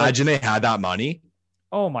 God. right? Imagine like, they had that money.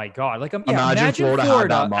 oh my God. Like, Imagine Florida had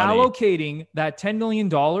that money. allocating that $10 million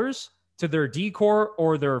to their decor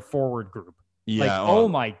or their forward group. Yeah. Like, oh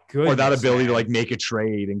my goodness. Or that ability man. to like make a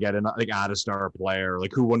trade and get add a star player.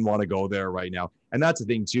 Like who wouldn't want to go there right now? And that's the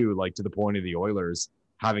thing too, like to the point of the Oilers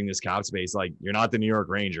having this cap space, like you're not the New York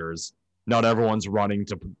Rangers. Not everyone's running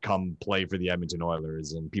to come play for the Edmonton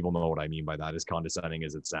Oilers. And people know what I mean by that, as condescending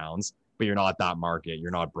as it sounds, but you're not that market.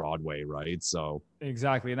 You're not Broadway, right? So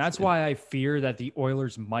exactly. And that's why I fear that the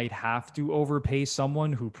Oilers might have to overpay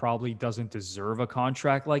someone who probably doesn't deserve a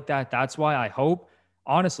contract like that. That's why I hope,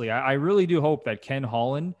 honestly, I really do hope that Ken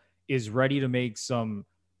Holland is ready to make some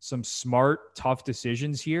smart, tough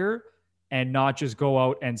decisions here and not just go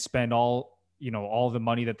out and spend all the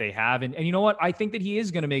money that they have. And you know what? I think that he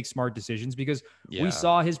is going to make smart decisions because we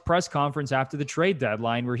saw his press conference after the trade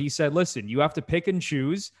deadline where he said, listen, you have to pick and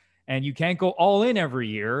choose and you can't go all in every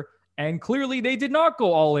year. And clearly they did not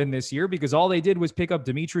go all in this year because all they did was pick up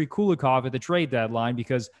Dmitry Kulikov at the trade deadline,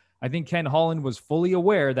 because I think Ken Holland was fully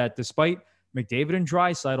aware that despite McDavid and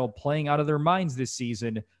Draisaitl playing out of their minds this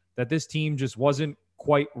season, that this team just wasn't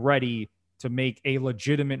quite ready to make a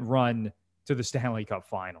legitimate run to the Stanley Cup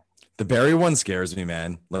final. The Barry one scares me,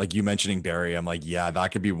 man. Like you mentioning Barry, I'm like, yeah,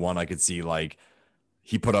 that could be one I could see. Like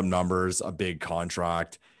he put up numbers, a big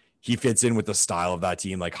contract. He fits in with the style of that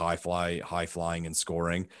team, like high flying and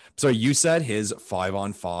scoring. So you said his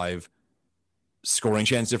 5-on-5 scoring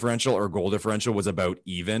chance differential or goal differential was about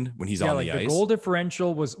even when he's on the ice. The goal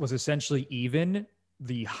differential was essentially even.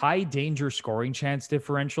 The high danger scoring chance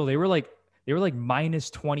differential, they were like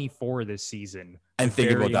minus 24 this season. And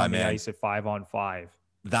think about that, man. Ice at 5-on-5.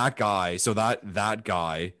 That guy, so that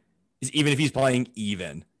guy is, even if he's playing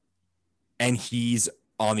even and he's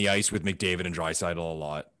on the ice with McDavid and Draisaitl a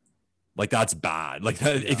lot, like that's bad. Like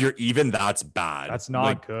that, if you're even, that's bad. That's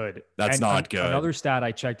not good. That's not good. Another stat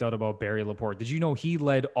I checked out about Barry Laporte. Did you know he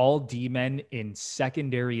led all D-men in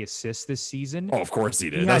secondary assists this season? Oh, of course he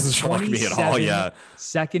did. That doesn't shock me at all. Yeah.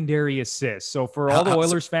 Secondary assists. So for all the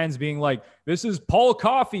Oilers fans being like, this is Paul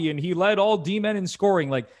Coffey and he led all D-men in scoring,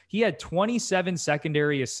 like he had 27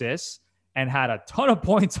 secondary assists and had a ton of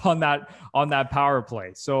points on that power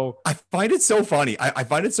play. So I find it so funny. I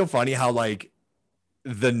find it so funny how like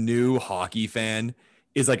the new hockey fan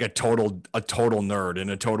is like a total nerd and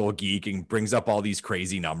a total geek and brings up all these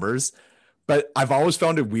crazy numbers. But I've always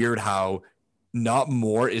found it weird how not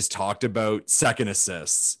more is talked about second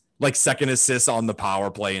assists, like second assists on the power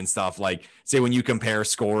play and stuff. Like say when you compare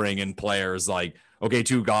scoring and players, like, okay,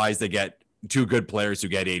 two guys that get two good players who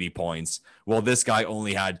get 80 points. Well, this guy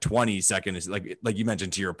only had 20 seconds. Like you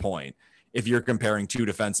mentioned, to your point, if you're comparing two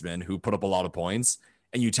defensemen who put up a lot of points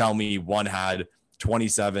and you tell me one had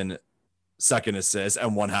 27 second assists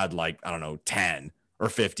and one had like, I don't know, 10 or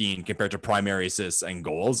 15 compared to primary assists and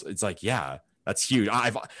goals, it's like, yeah, that's huge.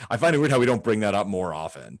 I find it weird how we don't bring that up more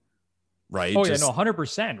often. Right. Oh, yeah, no,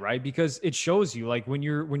 100%. Right. Because it shows you, like, when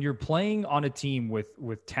you're playing on a team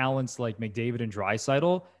with talents like McDavid and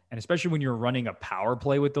Draisaitl, and especially when you're running a power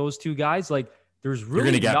play with those two guys, like there's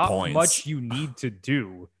really not much you need to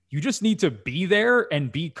do. You just need to be there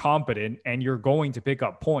and be competent, and you're going to pick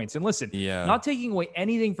up points. And listen, not taking away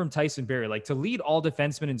anything from Tyson Barrie, like to lead all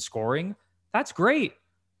defensemen in scoring, that's great.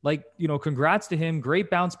 Like, congrats to him. Great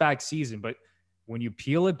bounce back season. But when you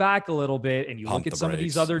peel it back a little bit and you look at some of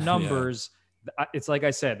these other numbers, it's like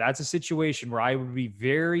I said, that's a situation where I would be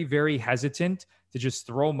very, very hesitant to just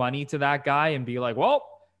throw money to that guy and be like, well,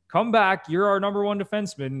 come back. You're our number one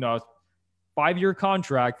defenseman, 5-year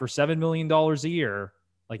contract for $7 million a year.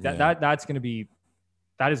 Like that's going to be,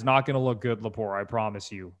 that is not going to look good, Laporte. I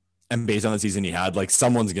promise you. And based on the season he had, like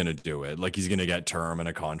someone's going to do it. Like he's going to get term and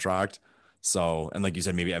a contract. So, and like you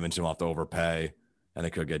said, maybe Edmonton will have to overpay and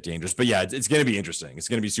it could get dangerous. But yeah, it's going to be interesting. It's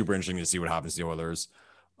going to be super interesting to see what happens to the Oilers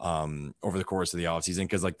over the course of the offseason,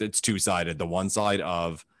 because like it's two-sided. The one side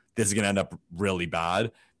of this is going to end up really bad,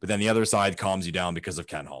 but then the other side calms you down because of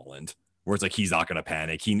Ken Holland, where it's like he's not going to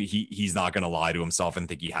panic. He's not going to lie to himself and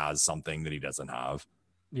think he has something that he doesn't have.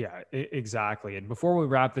 Yeah, exactly. And before we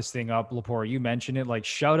wrap this thing up, Laporte, you mentioned it, like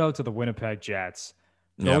shout out to the Winnipeg Jets.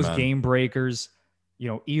 Those game breakers,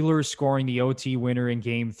 Ehlers scoring the OT winner in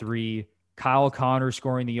game 3, Kyle Connor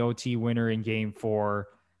scoring the OT winner in game 4.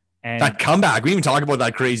 And that comeback, we even talk about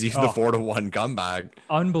that crazy, the 4-1 comeback.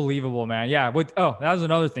 Unbelievable, man. Yeah. That was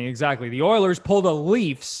another thing. Exactly. The Oilers pulled the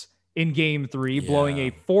Leafs in game 3, blowing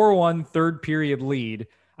a 4-1 third period lead.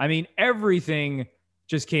 I mean, everything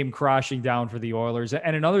just came crashing down for the Oilers.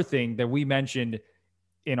 And another thing that we mentioned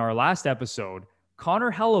in our last episode,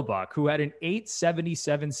 Connor Hellebuck, who had an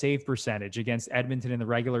 .877 save percentage against Edmonton in the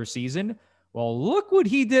regular season. Well, look what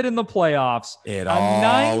he did in the playoffs. It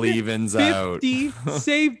all evens out. 50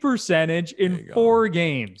 save percentage in 4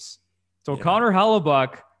 games. So Connor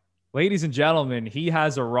Hellebuck, ladies and gentlemen, he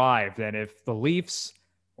has arrived. And if the Leafs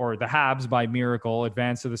or the Habs by miracle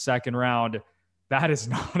advance to the second round, that is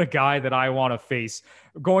not a guy that I want to face.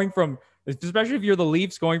 Going from, especially if you're the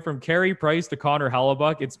Leafs, going from Carey Price to Connor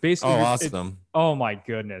Hellebuck, it's basically awesome. Oh my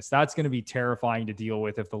goodness, that's going to be terrifying to deal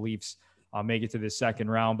with if the Leafs make it to this second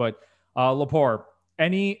round. But Lepore,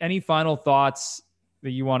 any final thoughts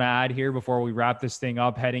that you want to add here before we wrap this thing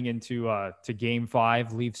up, heading into to Game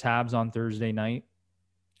 5, Leafs Habs on Thursday night?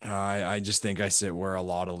 I just think I sit where a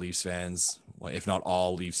lot of Leafs fans, if not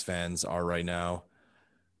all Leafs fans, are right now.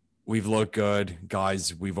 We've looked good,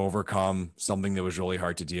 guys. We've overcome something that was really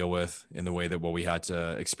hard to deal with in the way that what we had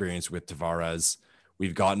to experience with Tavares.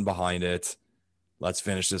 We've gotten behind it. Let's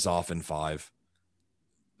finish this off in 5.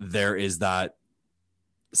 There is that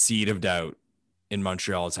seed of doubt in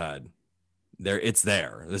Montreal's head. It's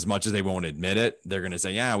there. As much as they won't admit it, they're going to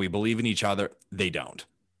say, yeah, we believe in each other. They don't.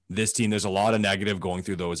 This team, there's a lot of negative going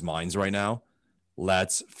through those minds right now.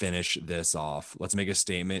 Let's finish this off. Let's make a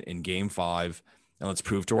statement in Game 5, and let's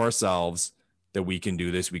prove to ourselves that we can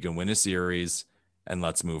do this. We can win a series, and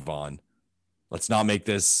let's move on. Let's not make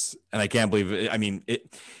this, and I can't believe it. I mean,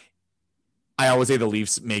 I always say the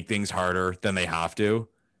Leafs make things harder than they have to.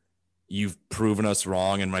 You've proven us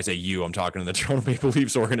wrong. And when I say you, I'm talking to the Toronto Maple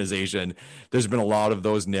Leafs organization. There's been a lot of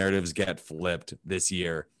those narratives get flipped this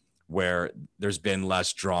year where there's been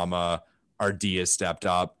less drama. Our D has stepped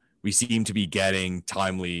up. We seem to be getting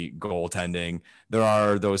timely goaltending. There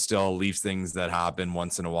are those still Leafs things that happen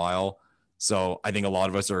once in a while. So I think a lot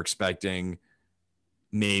of us are expecting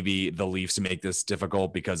maybe the Leafs to make this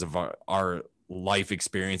difficult because of our life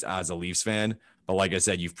experience as a Leafs fan. But like I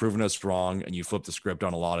said, you've proven us wrong and you flipped the script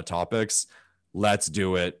on a lot of topics. Let's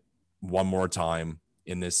do it one more time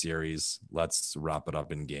in this series. Let's wrap it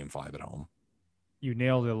up in Game 5 at home. You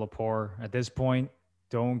nailed it, Lepore. At this point,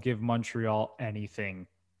 don't give Montreal anything.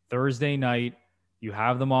 Thursday night, you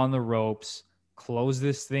have them on the ropes. Close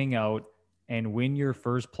this thing out and win your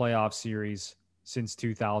first playoff series since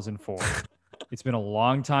 2004. It's been a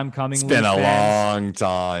long time coming. It's been a long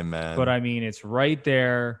time, man. But I mean, it's right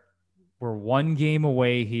there. We're one game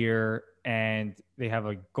away here, and they have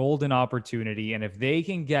a golden opportunity. And if they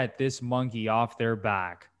can get this monkey off their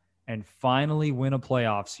back and finally win a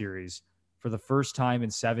playoff series for the first time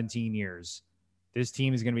in 17 years, this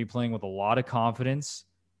team is going to be playing with a lot of confidence.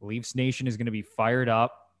 Leafs Nation is going to be fired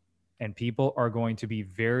up, and people are going to be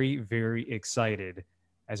very, very excited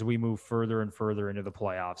as we move further and further into the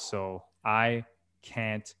playoffs. So I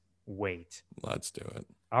can't wait. Let's do it.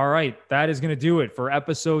 All right, that is going to do it for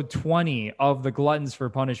episode 20 of the Gluttons for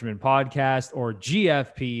Punishment podcast, or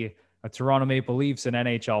GFP, a Toronto Maple Leafs and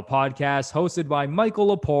NHL podcast hosted by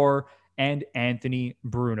Michael Lepore and Anthony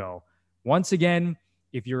Bruno. Once again,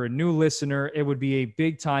 if you're a new listener, it would be a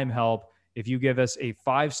big-time help if you give us a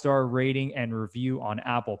 5-star rating and review on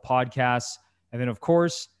Apple Podcasts. And then, of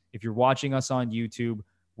course, if you're watching us on YouTube,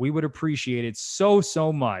 we would appreciate it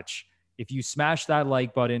so much if you smash that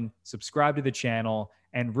like button, subscribe to the channel,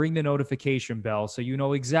 and ring the notification bell so you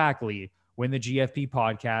know exactly when the GFP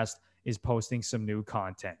podcast is posting some new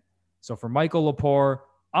content. So for Michael Lepore,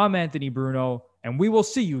 I'm Anthony Bruno, and we will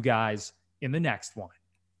see you guys in the next one.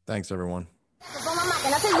 Thanks, everyone.